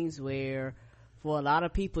things where for a lot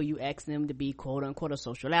of people, you ask them to be quote unquote a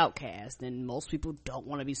social outcast, and most people don't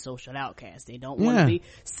want to be social outcasts. They don't want to be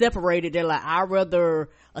separated. They're like, I'd rather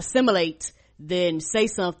assimilate than say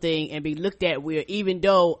something and be looked at weird, even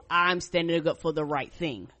though I'm standing up for the right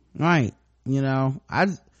thing. Right. You know, I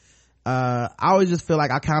always just feel like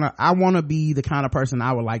I want to be the kind of person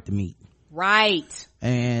I would like to meet. Right.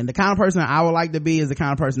 And the kind of person I would like to be is the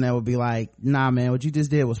kind of person that would be like, nah man, what you just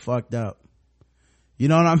did was fucked up. You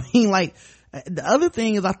know what I mean? Like, the other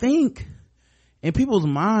thing is, I think in people's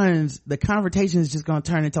minds the conversation is just gonna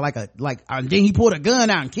turn into like then he pulled a gun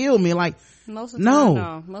out and killed me. Like, most of the time,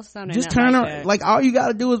 no. Most of the time just turn like around. Like, all you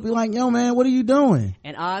gotta do is be like, yo man, what are you doing?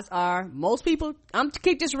 And odds are most people, I'm to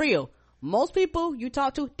keep this real, most people you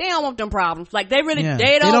talk to, they don't want them problems. Like, they really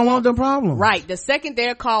they don't want them problems. Right. The second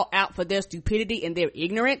they're called out for their stupidity and their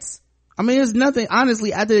ignorance, I mean, it's nothing,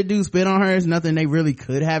 honestly, after the dude spit on her, it's nothing they really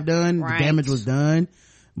could have done. Right. The damage was done.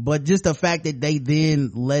 But just the fact that they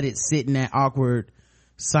then let it sit in that awkward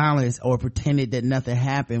silence or pretended that nothing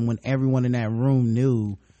happened when everyone in that room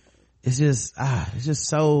knew, it's just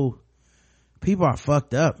so, people are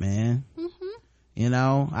fucked up, man. Mm-hmm. You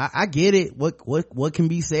know, I get it, what can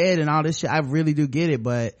be said and all this shit, I really do get it,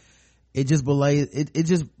 but it just it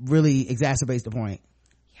just really exacerbates the point.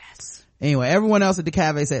 Yes. Anyway, everyone else at the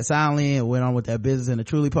cafe sat silently and went on with their business. In a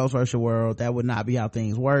truly post-racial world, that would not be how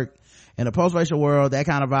things work. In a post-racial world, that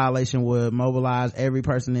kind of violation would mobilize every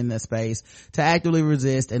person in that space to actively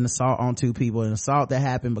resist an assault on two people, an assault that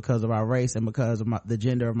happened because of our race and because of the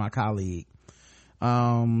gender of my colleague.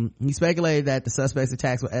 He speculated that the suspect's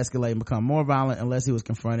attacks would escalate and become more violent unless he was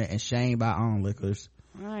confronted and shamed by onlookers.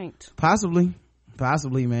 Right. Possibly,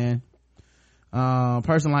 man.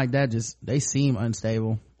 Person like that, they seem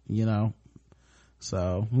unstable, you know,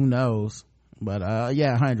 so who knows. But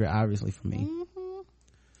 100 obviously for me.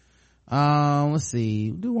 Let's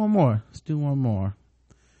see, let's do one more,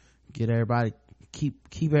 get everybody, keep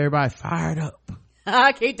everybody fired up.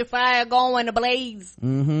 Keep the fire going, the blaze.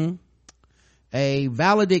 A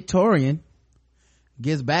valedictorian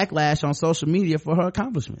gets backlash on social media for her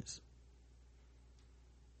accomplishments.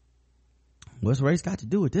 What's race got to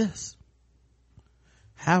do with this?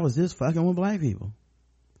 How is this fucking with black people?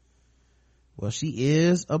 Well, she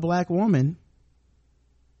is a black woman.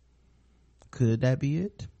 Could that be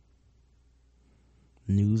it?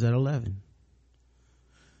 News at 11.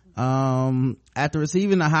 After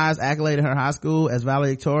receiving the highest accolade in her high school as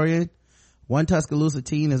valedictorian, one Tuscaloosa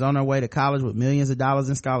teen is on her way to college with millions of dollars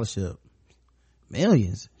in scholarship.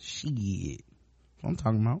 Millions? Shit. What I'm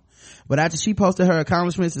talking about. But after she posted her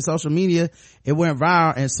accomplishments to social media, it went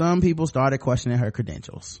viral and some people started questioning her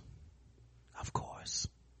credentials. Of course.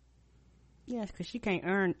 Yes, because she can't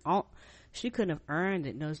earn she couldn't have earned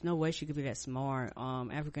it. There's no way she could be that smart.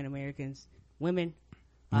 African Americans, women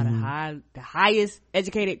are the highest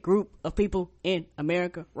educated group of people in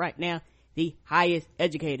America right now. The highest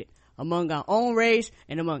educated among our own race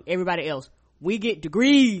and among everybody else. We get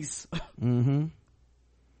degrees. You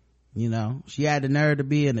know, she had the nerve to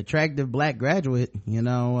be an attractive black graduate, you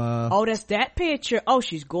know. Oh, that's that picture. Oh,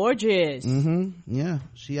 she's gorgeous. Yeah,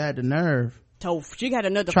 she had the nerve. So she got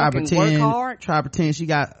another fucking work hard. Try to pretend she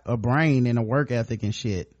got a brain and a work ethic and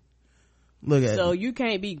shit. Look at So you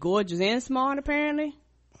can't be gorgeous and smart, apparently?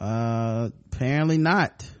 Apparently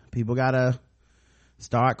not. People gotta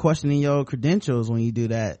start questioning your credentials when you do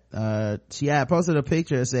that. She had posted a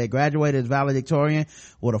picture that said graduated as valedictorian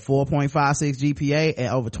with a 4.56 GPA and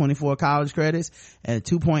over 24 college credits and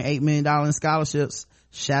 $2.8 million in scholarships.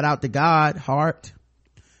 Shout out to God, heart.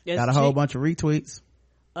 Yes, got a whole bunch of retweets.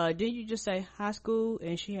 Didn't you just say high school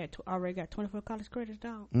and she had already got 24 college credits,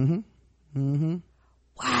 dog?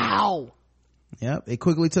 Wow. Yep. It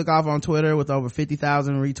quickly took off on Twitter with over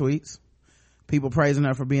 50,000 retweets. People praising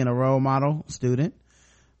her for being a role model student.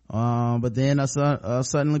 But then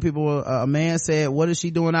suddenly a man said, what is she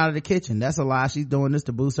doing out of the kitchen? That's a lie. She's doing this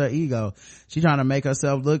to boost her ego. She's trying to make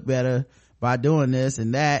herself look better by doing this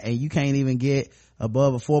and that, and you can't even get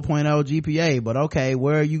above a 4.0 GPA. But okay,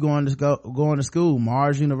 where are you going to school?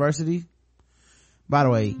 Mars University? By the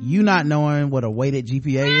way, you not knowing what a weighted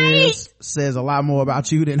GPA is says a lot more about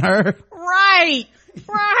you than her. Right.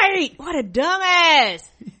 What a dumbass.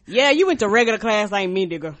 Yeah, you went to regular class like me,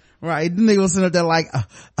 nigga. Right, the nigga was sitting up there like,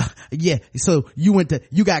 yeah, so you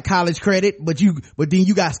got college credit, but then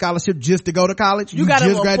you got scholarship just to go to college? You got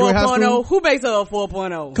just a graduated high school? 4.0. Who makes up a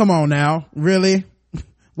 4.0? Come on now. Really?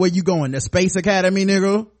 Where you going? The Space Academy,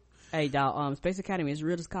 nigga? Hey, dog, Space Academy is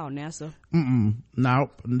real. It's called NASA.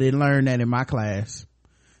 Nope. Didn't learn that in my class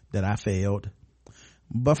that I failed.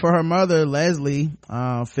 But for her mother, Leslie,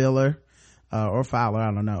 Filler, or Fowler,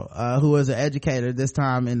 I don't know, who is an educator this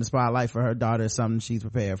time in the spotlight for her daughter is something she's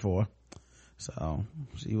prepared for. So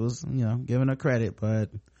she was, giving her credit, but,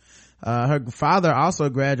 her father also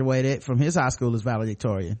graduated from his high school as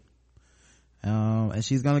valedictorian. And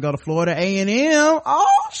she's gonna go to Florida A&M.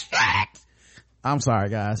 Oh shit! I'm sorry,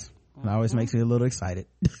 guys. It always makes me a little excited.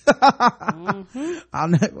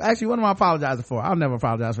 Actually, what am I apologizing for? I'll never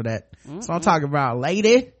apologize for that. So I'm talking about,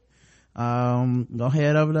 lady, go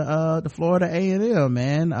head over to Florida A&M,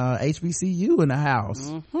 man. HBCU in the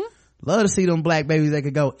house. Love to see them black babies that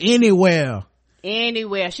could go anywhere.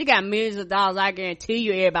 She got millions of dollars. I guarantee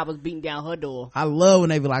you everybody was beating down her door. I love when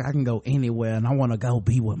they be like, I can go anywhere and I want to go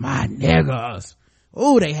be with my niggas.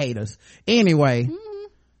 Ooh, they hate us. Anyway,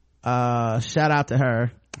 shout out to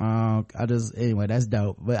her. Anyway, that's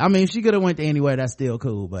dope. But I mean, if she could have went to anywhere, that's still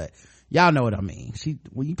cool, but y'all know what I mean.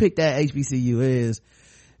 When you pick that HBCU,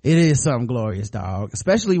 it is something glorious, dog.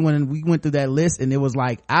 Especially when we went through that list and it was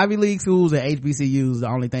like Ivy League schools and HBCUs the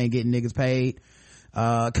only thing getting niggas paid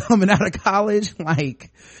coming out of college.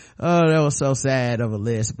 Like, oh, that was so sad of a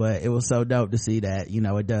list, but it was so dope to see that,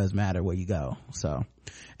 it does matter where you go. So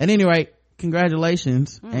at any rate,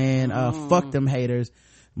 congratulations and fuck them haters.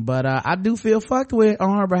 But I do feel fucked with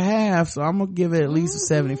on her behalf, so I'm gonna give it at least a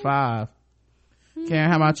 75. Karen,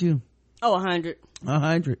 how about you? 100.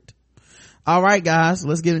 100. All right, guys,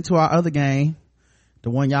 let's get into our other game, the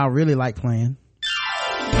one y'all really like playing.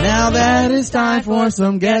 Now that it's time for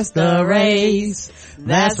some Guess the Race.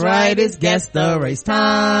 That's right, it's Guess the Race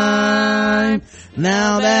time.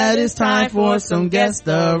 Now that it's time for some Guess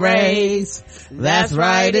the Race. That's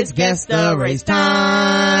right, it's Guess the Race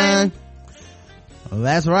time.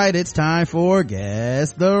 That's right, it's time for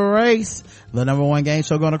Guess the Race, the #1 game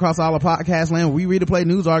show going across all of podcast land. We read and play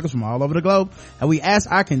news articles from all over the globe, and we ask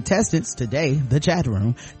our contestants today, the chat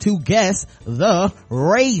room, to guess the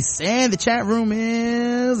race. And the chat room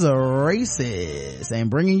is racist. And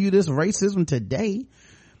bringing you this racism today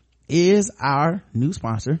is our new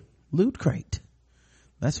sponsor, Loot Crate.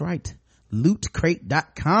 That's right,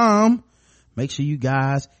 lootcrate.com. Make sure you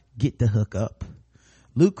guys get the hook up.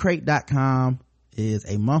 Lootcrate.com is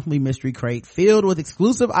a monthly mystery crate filled with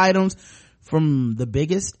exclusive items from the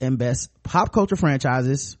biggest and best pop culture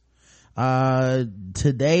franchises. This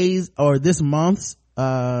month's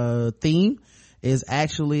theme is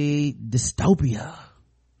actually dystopia,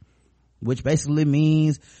 which basically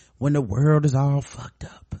means when the world is all fucked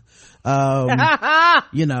up.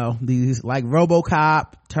 These like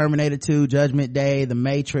RoboCop, Terminator 2, Judgment Day, The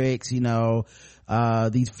Matrix,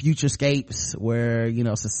 these futurescapes where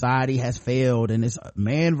society has failed and it's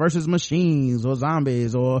man versus machines or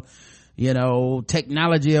zombies or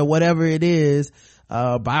technology or whatever it is.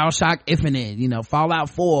 BioShock Infinite, Fallout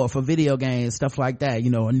 4 for video games, stuff like that.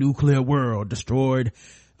 A nuclear war destroyed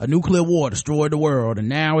the world, and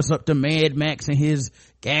now it's up to Mad Max and his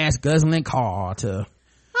gas guzzling car to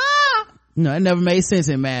it never made sense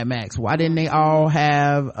in Mad Max. Why didn't they all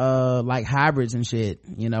have like hybrids and shit,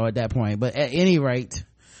 at that point? But at any rate,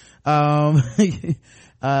 Loot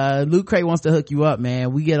Crate wants to hook you up,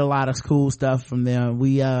 man. We get a lot of cool stuff from them.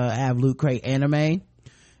 We have Loot Crate Anime,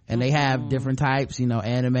 and they have different types,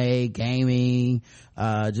 anime, gaming,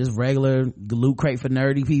 just regular Loot Crate for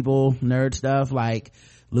nerdy people, nerd stuff, like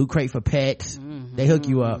Loot Crate for pets. They hook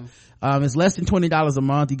you up. It's less than $20 a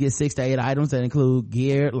month. You get 6 to 8 items that include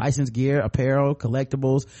gear, licensed gear, apparel,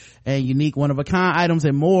 collectibles, and unique one-of-a-kind items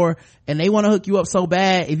and more. And they want to hook you up so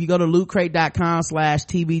bad. If you go to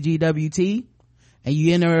lootcrate.com/TBGWT and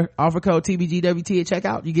you enter offer code TBGWT at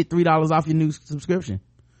checkout, you get $3 off your new subscription.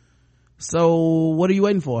 So what are you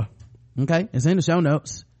waiting for? Okay, it's in the show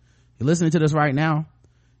notes. You're listening to this right now.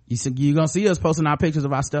 You're gonna see us posting our pictures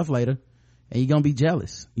of our stuff later, and you're gonna be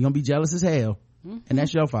jealous. You're gonna be jealous as hell, and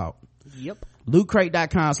that's your fault. Yep.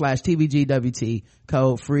 lootcrate.com/TBGWT,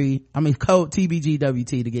 code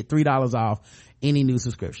TBGWT to get $3 off any new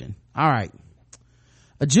subscription. All right.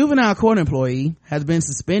 A juvenile court employee has been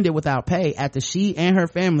suspended without pay after she and her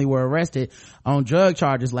family were arrested on drug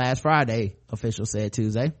charges last Friday, officials said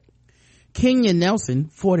Tuesday. Kenya Nelson,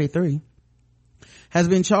 43, has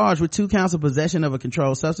been charged with 2 counts of possession of a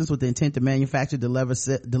controlled substance with the intent to manufacture,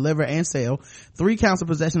 deliver, and sell, 3 counts of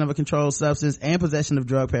possession of a controlled substance, and possession of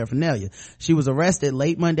drug paraphernalia. She was arrested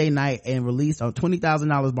late Monday night and released on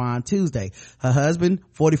 $20,000 bond Tuesday. Her husband,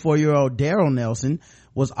 44-year-old Daryl Nelson,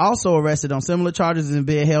 was also arrested on similar charges and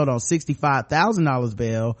being held on $65,000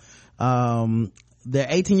 bail. Their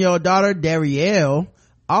 18-year-old daughter, Darielle,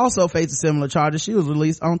 also faced similar charges. She was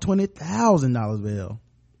released on $20,000 bail.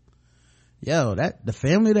 Yo, the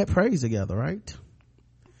family that prays together, right?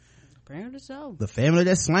 Apparently so. The family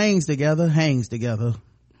that slangs together hangs together.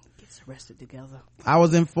 Gets arrested together. I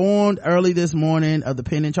was informed early this morning of the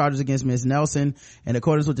pending charges against Ms. Nelson. In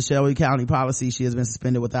accordance with the Shelby County policy, she has been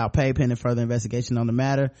suspended without pay pending further investigation on the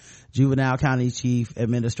matter. Juvenile County Chief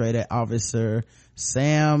Administrative Officer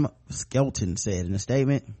Sam Skelton said in a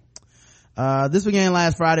statement. This began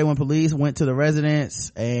last Friday when police went to the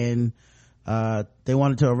residence and they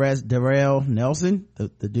wanted to arrest Darrell Nelson,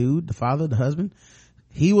 the dude, the father, the husband.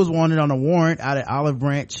 He was wanted on a warrant out at Olive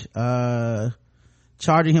Branch,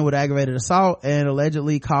 charging him with aggravated assault and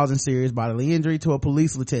allegedly causing serious bodily injury to a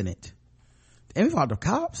police lieutenant. And he fought the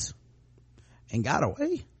cops and got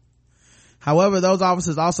away. However, those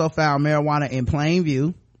officers also found marijuana in plain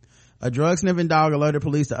view. A drug sniffing dog alerted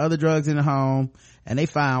police to other drugs in the home, and they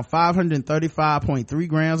found 535.3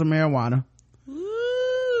 grams of marijuana,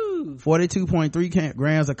 42.3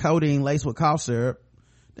 grams of codeine laced with cough syrup.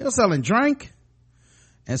 They were selling drink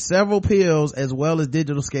and several pills as well as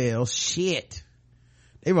digital scales. Shit.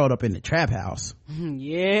 They rolled up in the trap house.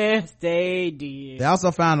 Yes, they did. They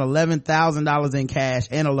also found $11,000 in cash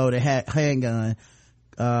and a loaded handgun.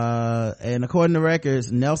 And according to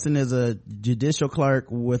records, Nelson is a judicial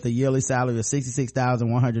clerk with a yearly salary of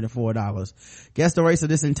 $66,104. Guess the race of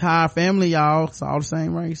this entire family, y'all. It's all the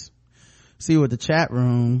same race. See what the chat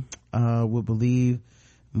room would believe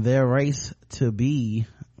their race to be.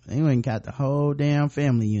 They ain't got the whole damn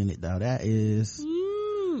family unit though. That is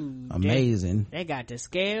amazing. They got the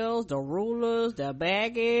scales, the rulers, the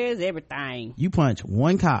baggies, everything. You punch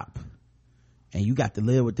one cop and you got to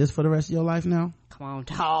live with this for the rest of your life now? Come on,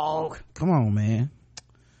 dog. Come on, man.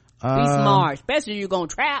 Be smart, especially you gonna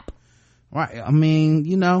trap. Right. I mean,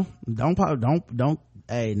 don't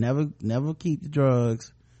hey, never keep the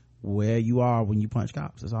drugs where you are when you punch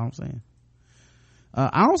cops. That's all I'm saying.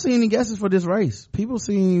 I don't see any guesses for this race. People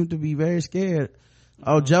seem to be very scared.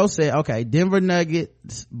 Oh, Joe said, okay, Denver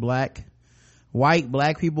Nuggets, white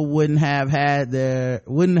black people wouldn't have had their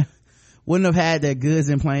goods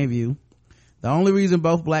in plain view. The only reason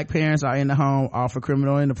both black parents are in the home are for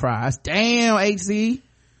criminal enterprise. Damn, HC.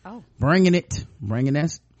 Oh. Bringing that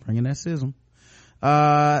sizzle.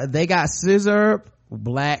 They got scissor,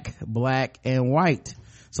 black, and white.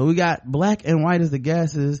 So we got black and white as the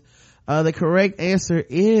guesses. The correct answer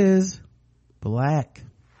is black.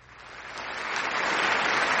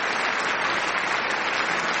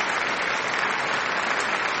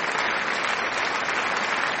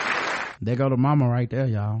 There go the mama right there,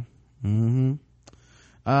 y'all. And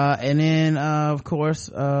then of course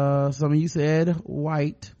some of you said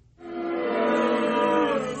white.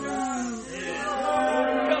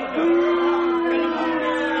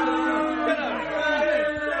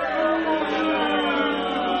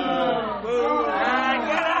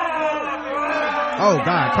 Oh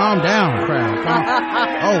God, calm down, crowd.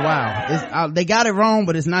 Oh wow, they got it wrong,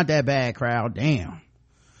 but it's not that bad, crowd. Damn.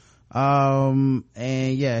 And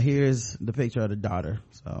yeah, here's the picture of the daughter.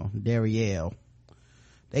 So Darielle,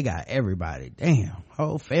 they got everybody. Damn,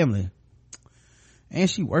 whole family. And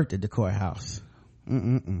she worked at the courthouse.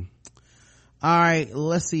 All right,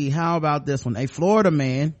 let's see. How about this one? A Florida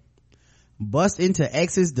man busts into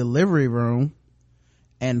ex's delivery room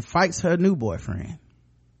and fights her new boyfriend.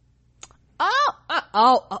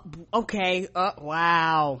 Okay.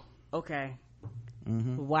 Wow. Okay.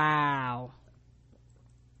 Wow.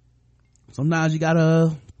 Sometimes you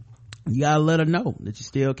gotta let her know that you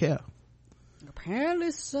still care.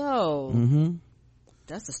 Apparently so.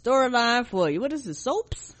 That's the storyline for you. What is it,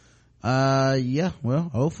 soaps? Yeah,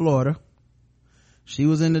 well, Florida. She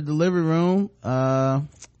was in the delivery room.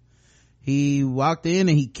 He walked in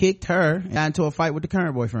and he kicked her and got into a fight with the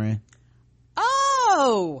current boyfriend.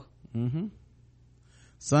 Oh.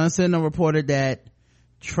 Sun Sentinel reported that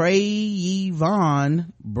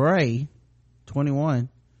Trayvon Bray, 21,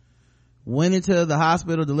 went into the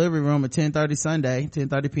hospital delivery room at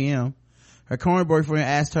 10:30 p.m. Her current boyfriend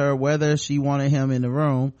asked her whether she wanted him in the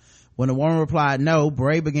room. When the woman replied no,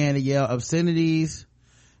 Bray began to yell obscenities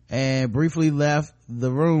and briefly left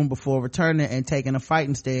the room before returning and taking a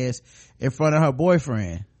fighting stance in front of her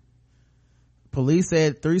boyfriend. Police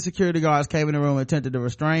said 3 security guards came in the room and attempted to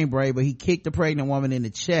restrain Bray, but he kicked the pregnant woman in the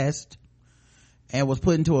chest and was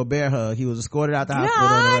put into a bear hug. He was escorted out the hospital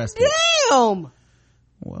and arrested. Damn!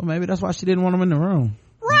 Well, maybe that's why she didn't want him in the room.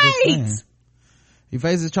 Right! He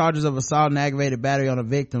faces charges of assault and aggravated battery on a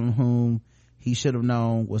victim whom he should have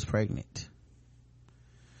known was pregnant.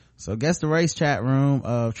 So guess the race chat room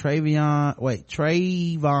of Trayvon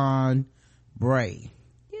Bray.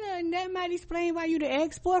 Yeah, and that might explain why you the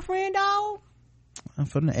ex-boyfriend, dog.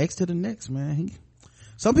 From the X to the next, man.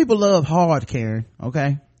 Some people love hard, Karen,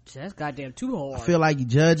 okay? That's goddamn too hard. I feel like you're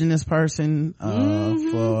judging this person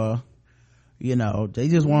for, they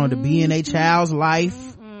just wanted to be in their child's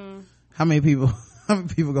life. How many people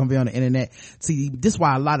gonna be on the internet? See, this is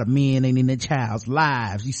why a lot of men ain't in their child's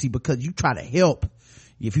lives. You see, because you try to help.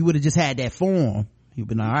 If you would have just had that form, you'd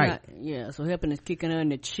been all right. Yeah, so helping is kicking her in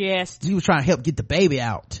the chest. You was trying to help get the baby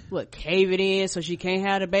out. What, cave it in so she can't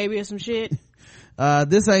have the baby or some shit?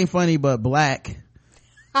 This ain't funny, but black.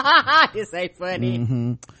 This ain't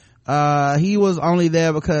funny. He was only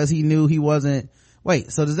there because he knew he wasn't.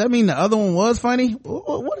 Wait, so does that mean the other one was funny?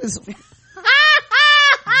 What is?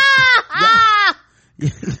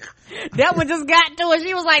 That one just got to her.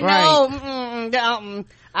 She was like, right.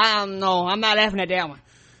 No, I'm not laughing at that one.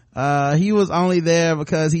 He was only there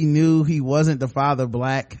because he knew he wasn't the father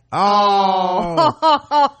black. Oh.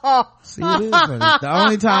 See, it is funny. The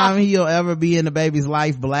only time he'll ever be in the baby's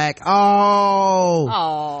life black.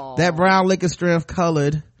 Oh. That brown liquor strength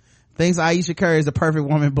colored. Thinks Aisha Curry is the perfect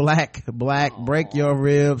woman. Black, break your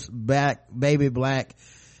ribs, back, baby black.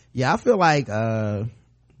 Yeah, I feel like,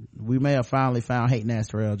 we may have finally found hating ass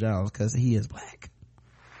Terrell Jones because he is black.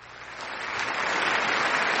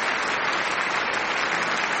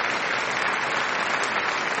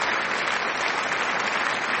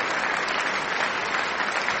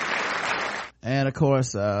 And of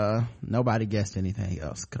course, nobody guessed anything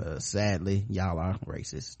else because sadly, y'all are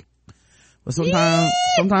racist. But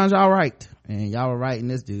sometimes y'all right. And y'all were right in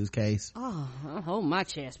this dude's case. Oh, I'll hold my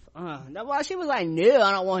chest. That's why she was like, no,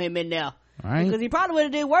 I don't want him in there. Right? Because he probably would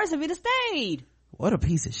have did worse if he'd have stayed. What a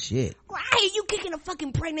piece of shit. Right, you kicking a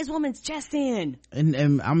fucking pregnant woman's chest in.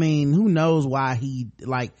 And I mean, who knows why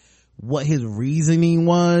what his reasoning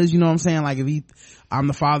was, you know what I'm saying? Like if I'm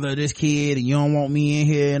the father of this kid and you don't want me in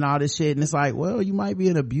here and all this shit, and it's like, well, you might be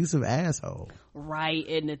an abusive asshole. Right,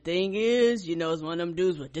 and the thing is, it's one of them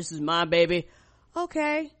dudes, but this is my baby.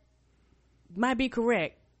 Okay. Might be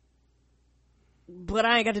correct. But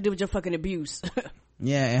I ain't got to do with your fucking abuse.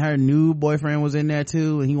 Yeah, and her new boyfriend was in there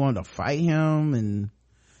too, and he wanted to fight him and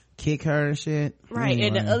kick her and shit. Right, anyway.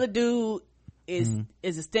 And the other dude is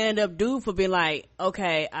a stand-up dude for being like,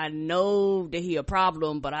 okay, I know that he a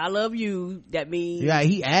problem, but I love you. That means... Yeah,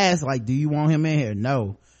 he asked, like, do you want him in here?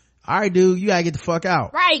 No. All right, dude, you gotta get the fuck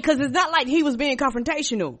out. Right, because it's not like he was being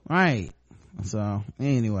confrontational. Right. So,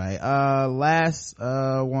 anyway, last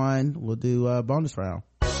one, we'll do bonus round.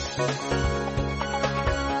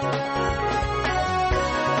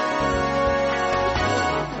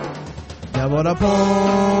 Double the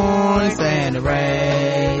points and the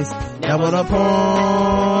race. Double the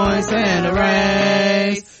points and the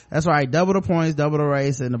race. That's right. Double the points, double the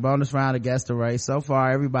race, and the bonus round against the race. So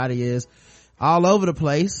far, everybody is all over the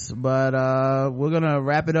place, but we're gonna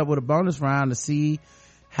wrap it up with a bonus round to see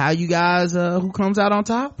how you guys who comes out on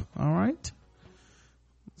top. All right.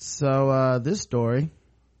 So this story,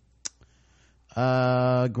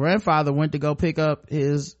 grandfather went to go pick up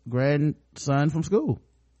his grandson from school.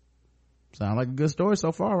 Sound like a good story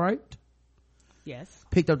so far, right? Yes.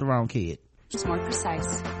 Picked up the wrong kid. It's more precise.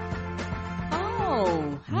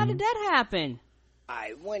 Oh, how did that happen?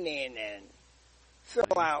 I went in and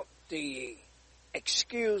filled out the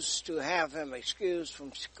excuse to have him excused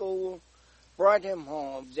from school, brought him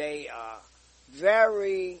home. They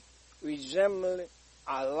very resemble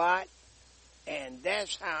a lot, and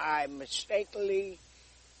that's how I mistakenly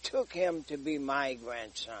took him to be my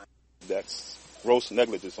grandson. That's gross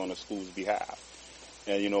negligence on the school's behalf.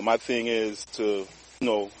 And, my thing is to,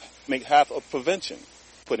 make half of prevention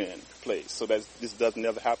put in place so that this doesn't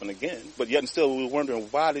ever happen again. But yet and still, we were wondering,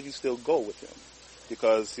 why did you still go with him?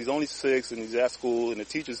 Because he's only 6 and he's at school and the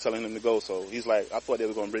teacher's telling him to go. So he's like, I thought they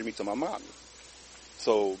were going to bring me to my mommy.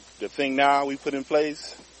 So the thing now we put in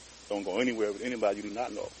place, don't go anywhere with anybody you do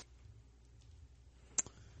not know.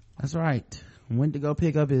 That's right. Went to go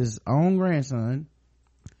pick up his own grandson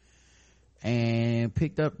and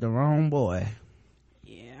picked up the wrong boy.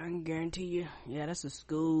 Yeah, I can guarantee you. Yeah, that's the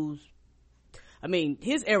school's. I mean,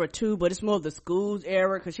 his era too, but it's more of the school's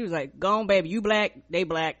era because she was like, "Go on, baby, you black, they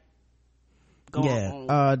black." Go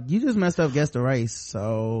on. You just messed up guess the race,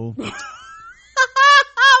 so. We gotta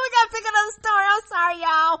pick another story.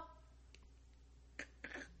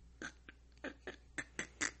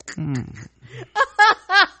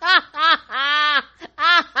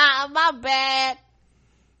 My bad.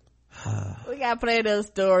 We gotta play another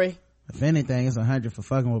story. If anything, it's 100 for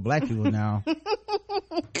fucking with black people now.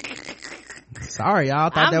 Sorry, y'all.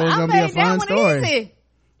 Thought that was gonna be a fun story. Easy.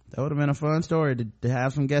 That would have been a fun story to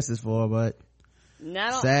have some guesses for, but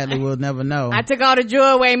no, sadly we'll never know. I took all the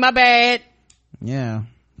joy away. My bad. Yeah.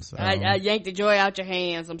 So. I yanked the joy out your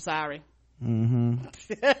hands. I'm sorry.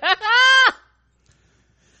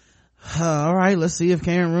 All right, let's see if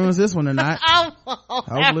Karen ruins this one or not.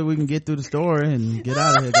 Hopefully we can get through the story and get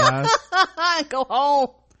out of here, guys. Go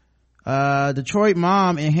home. Detroit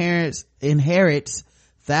mom inherits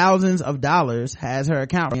thousands of dollars, has her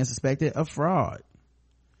account being suspected of fraud.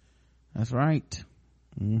 That's right.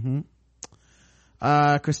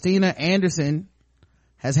 Christina Anderson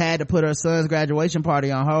has had to put her son's graduation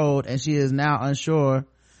party on hold, and she is now unsure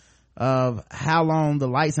of how long the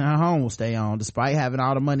lights in her home will stay on, despite having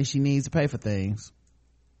all the money she needs to pay for things.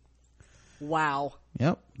 Wow.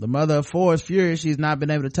 Yep. The mother of four is furious she's not been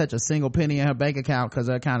able to touch a single penny in her bank account because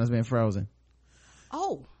her account has been frozen.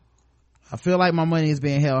 Oh. I feel like my money is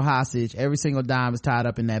being held hostage. Every single dime is tied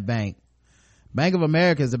up in that bank. Bank of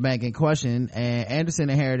America is the bank in question, and Anderson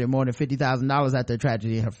inherited more than $50,000 after a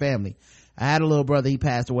tragedy in her family. I had a little brother, he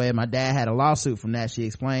passed away, and my dad had a lawsuit from that, she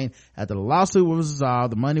explained. After the lawsuit was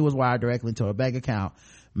resolved, the money was wired directly into her bank account.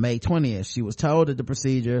 May 20th, she was told that the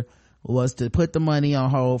procedure was to put the money on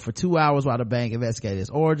hold for 2 hours while the bank investigated its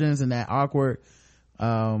origins, and that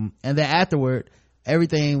and then afterward,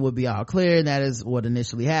 everything would be all clear, and that is what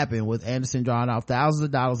initially happened, with Anderson drawing off thousands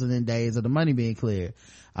of dollars within days of the money being cleared.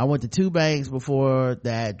 I went to 2 banks before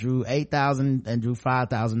that, drew $8,000 and drew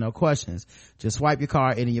 $5,000, no questions. Just swipe your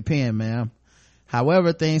card, enter your PIN, ma'am.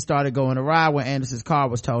 However, things started going awry when Anderson's car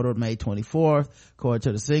was totaled May 24th. According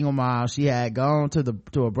to the single mom, she had gone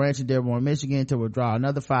to a branch in Dearborn, Michigan to withdraw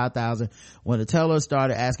another $5,000 when the teller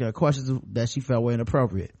started asking her questions that she felt were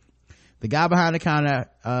inappropriate. The guy behind the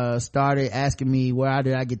counter started asking me where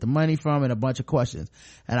did I get the money from and a bunch of questions.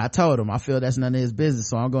 And I told him I feel that's none of his business,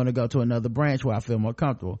 so I'm going to go to another branch where I feel more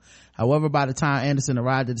comfortable. However, by the time Anderson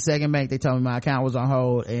arrived at the second bank, they told me my account was on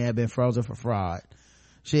hold and had been frozen for fraud.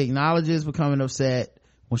 She acknowledges becoming upset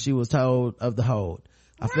when she was told of the hold.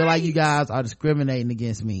 I feel like you guys are discriminating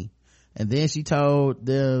against me. And then she told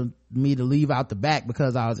me to leave out the back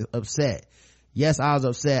because I was upset. Yes, I was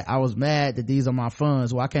upset. I was mad that these are my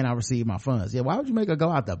funds. Why can't I receive my funds? Yeah, why would you make her go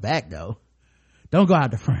out the back though? Don't go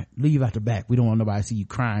out the front. Leave out the back. We don't want nobody to see you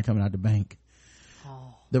crying coming out the bank.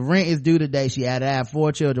 Oh. The rent is due today. She added, I have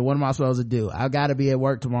 4 children. What am I supposed to do? I gotta be at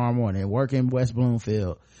work tomorrow morning. Work in West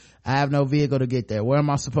Bloomfield. I have no vehicle to get there. What am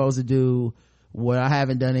I supposed to do when I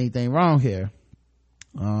haven't done anything wrong here?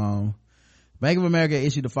 Bank of America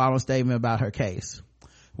issued the following statement about her case.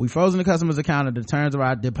 We frozen the customer's account under the terms of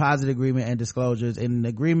our deposit agreement and disclosures. In an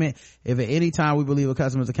agreement, if at any time we believe a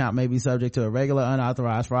customer's account may be subject to irregular,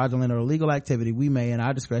 unauthorized, fraudulent, or illegal activity, we may, in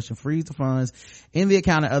our discretion, freeze the funds in the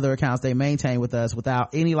account and other accounts they maintain with us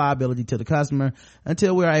without any liability to the customer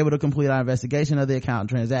until we are able to complete our investigation of the account and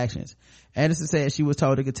transactions. Anderson said she was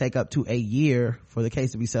told it could take up to a year for the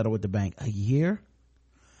case to be settled with the bank. A year?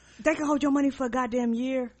 They can hold your money for a goddamn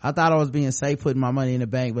year. I thought I was being safe putting my money in the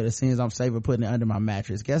bank, but it seems I'm safer putting it under my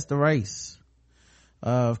mattress. Guess the race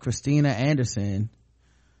of Christina Anderson,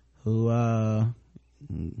 who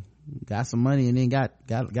got some money and then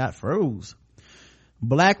got froze.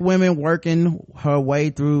 Black woman working her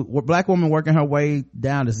way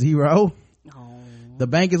down to zero. The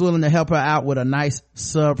bank is willing to help her out with a nice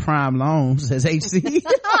subprime loan, says HC.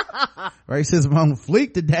 Racism on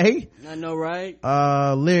fleek today. I know, right?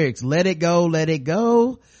 Lyrics, let it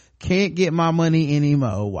go. Can't get my money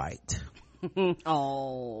anymore, white.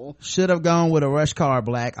 Oh. Should have gone with a rush card,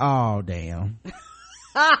 black. Oh, damn.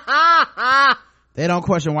 They don't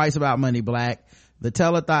question whites about money, black. The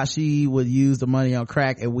teller thought she would use the money on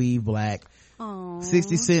crack and weave, black. Aww.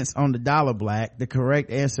 60 cents on the dollar, black. The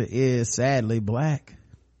correct answer is sadly black.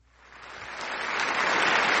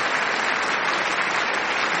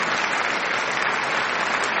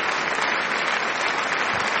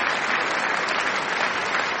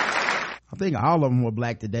 I think all of them were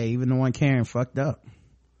black today, even the one Karen fucked up.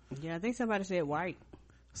 Yeah, I think somebody said white.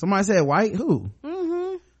 Somebody said white? Who?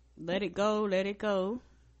 Let it go.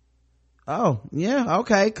 Oh, yeah,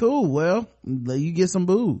 okay, cool. Well, you get some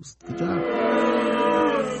booze. Good job.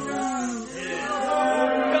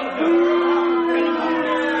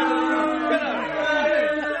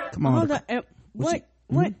 Come on. Hold on. What?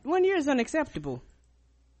 1 year is unacceptable.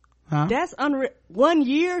 Huh? That's 1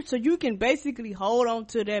 year, so you can basically hold on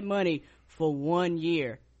to that money for 1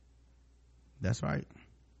 year. That's right.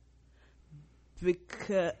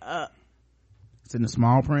 because it's in the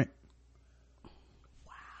small print.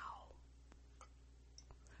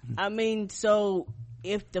 I mean, so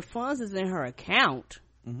if the funds is in her account,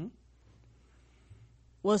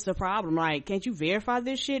 what's the problem? Like, can't you verify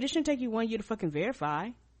this shit? It shouldn't take you 1 year to fucking verify.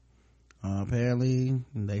 Apparently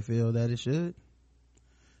they feel that it should.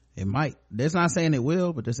 It might. They're not saying it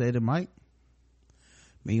will, but they said it might.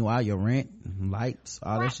 Meanwhile, your rent, lights,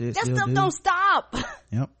 all that shit that still stuff due. don't stop.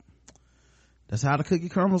 Yep. That's how the cookie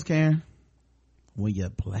crumbles, Karen. When you're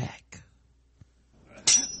black.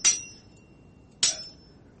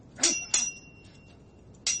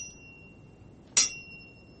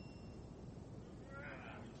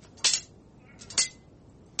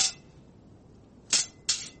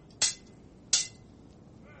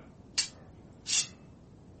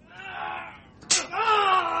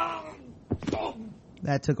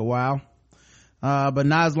 That took a while. But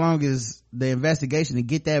not as long as the investigation to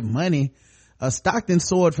get that money. A Stockton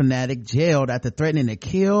sword fanatic jailed after threatening to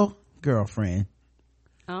kill girlfriend.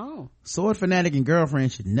 Oh. Sword fanatic and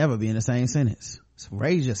girlfriend should never be in the same sentence. So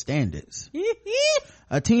raise your standards.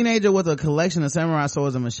 A teenager with a collection of samurai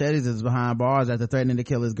swords and machetes is behind bars after threatening to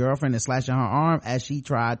kill his girlfriend and slashing her arm as she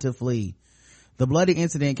tried to flee. The bloody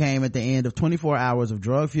incident came at the end of 24 hours of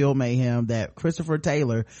drug-fueled mayhem that Christopher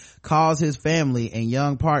Taylor caused his family and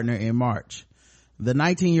young partner in March. The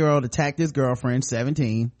 19-year-old attacked his girlfriend,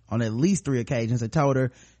 17, on at least 3 occasions and told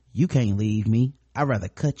her, "You can't leave me. I'd rather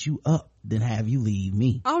cut you up than have you leave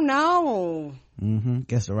me." Oh no.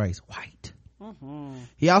 Guess the race, white.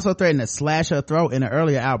 He also threatened to slash her throat in an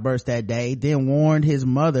earlier outburst that day, then warned his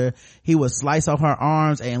mother he would slice off her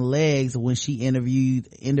arms and legs when she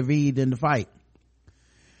intervened in the fight.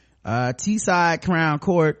 Teesside Crown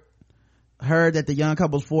Court heard that the young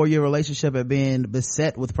couple's 4-year relationship had been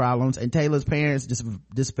beset with problems, and Taylor's parents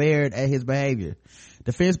despaired at his behavior.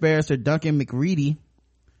 Defense barrister Duncan McReady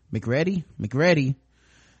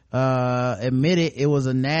admitted it was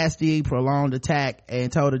a nasty, prolonged attack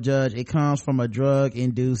and told the judge it comes from a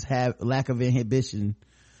drug-induced lack of inhibition.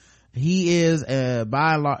 He is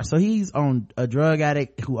by and large, so he's on a drug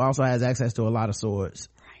addict who also has access to a lot of swords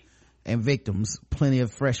and victims, plenty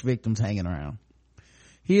of fresh victims hanging around.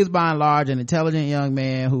 He is by and large an intelligent young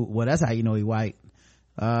man who, well, that's how you know he's white.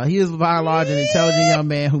 He is by and large an intelligent young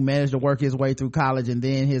man who managed to work his way through college, and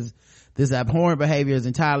then this abhorrent behavior is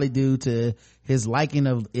entirely due to his liking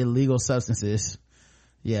of illegal substances.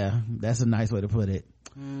 Yeah, that's a nice way to put it.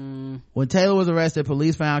 When Taylor was arrested,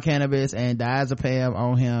 police found cannabis and diazepam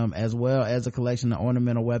on him, as well as a collection of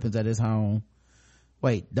ornamental weapons at his home.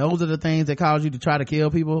 Wait, those are the things that cause you to try to kill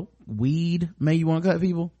people? Weed made you want to cut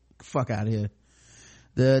people? Fuck out of here.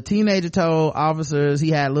 The teenager told officers he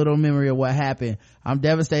had little memory of what happened. "I'm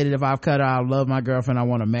devastated. If I've cut her, I love my girlfriend. I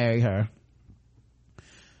want to marry her."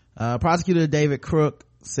 Prosecutor David Crook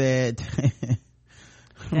said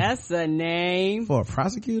That's a name for a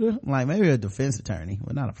prosecutor, like maybe a defense attorney,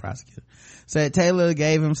 but not a prosecutor, said Taylor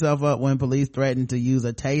gave himself up when police threatened to use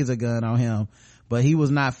a taser gun on him, but he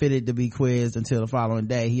was not fitted to be quizzed until the following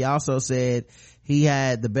day. He also said he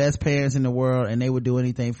had the best parents in the world and they would do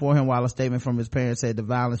anything for him, while a statement from his parents said the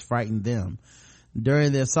violence frightened them.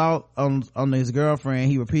 During the assault on his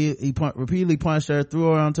girlfriend, he repeatedly punched her,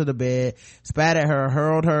 threw her onto the bed, spat at her,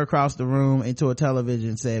 hurled her across the room into a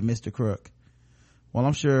television, said Mr. Crook. Well,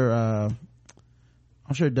 I'm sure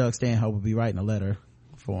Doug Stanhope will be writing a letter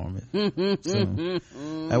for him soon.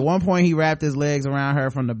 At one point, he wrapped his legs around her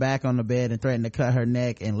from the back on the bed and threatened to cut her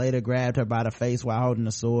neck, and later grabbed her by the face while holding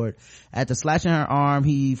a sword. After slashing her arm,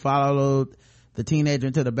 he followed the teenager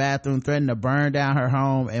into the bathroom, threatened to burn down her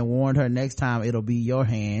home, and warned her, "Next time it'll be your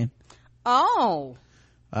hand." Oh.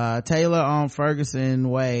 Taylor on Ferguson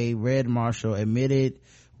Way, Red Marshall, admitted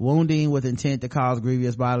wounding with intent to cause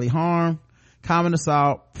grievous bodily harm, common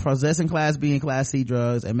assault, possessing Class B and Class C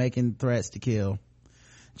drugs, and making threats to kill.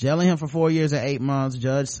 Jailing him for 4 years and 8 months,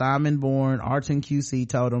 Judge Simon Bourne, Arton QC,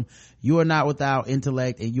 told him, "You are not without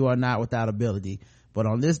intellect and you are not without ability. But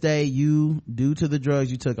on this day, you, due to the drugs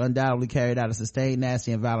you took, undoubtedly carried out a sustained,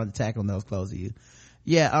 nasty, and violent attack on those close to you."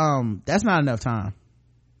 Yeah, that's not enough time.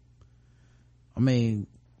 I mean,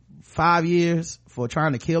 5 years for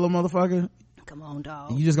trying to kill a motherfucker? Come on,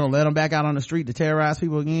 dog. You just gonna let him back out on the street to terrorize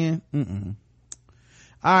people again?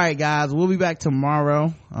 All right, guys, we'll be back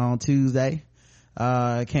tomorrow on Tuesday.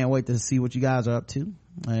 Can't wait to see what you guys are up to,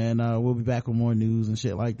 and we'll be back with more news and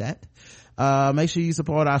shit like that. Make sure you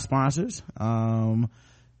support our sponsors.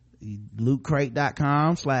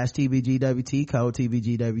 lootcrate.com/TBGWT, code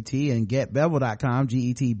TBGWT, and getbevel.com,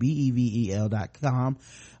 GETBEVEL.com,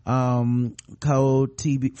 code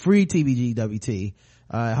free TBGWT.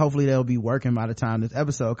 hopefully they'll be working by the time this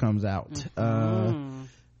episode comes out.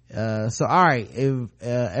 So all right, if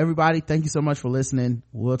everybody, thank you so much for listening.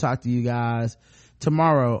 We'll talk to you guys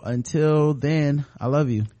tomorrow. Until then, I love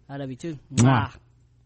you. I love you too. Mwah. Mwah.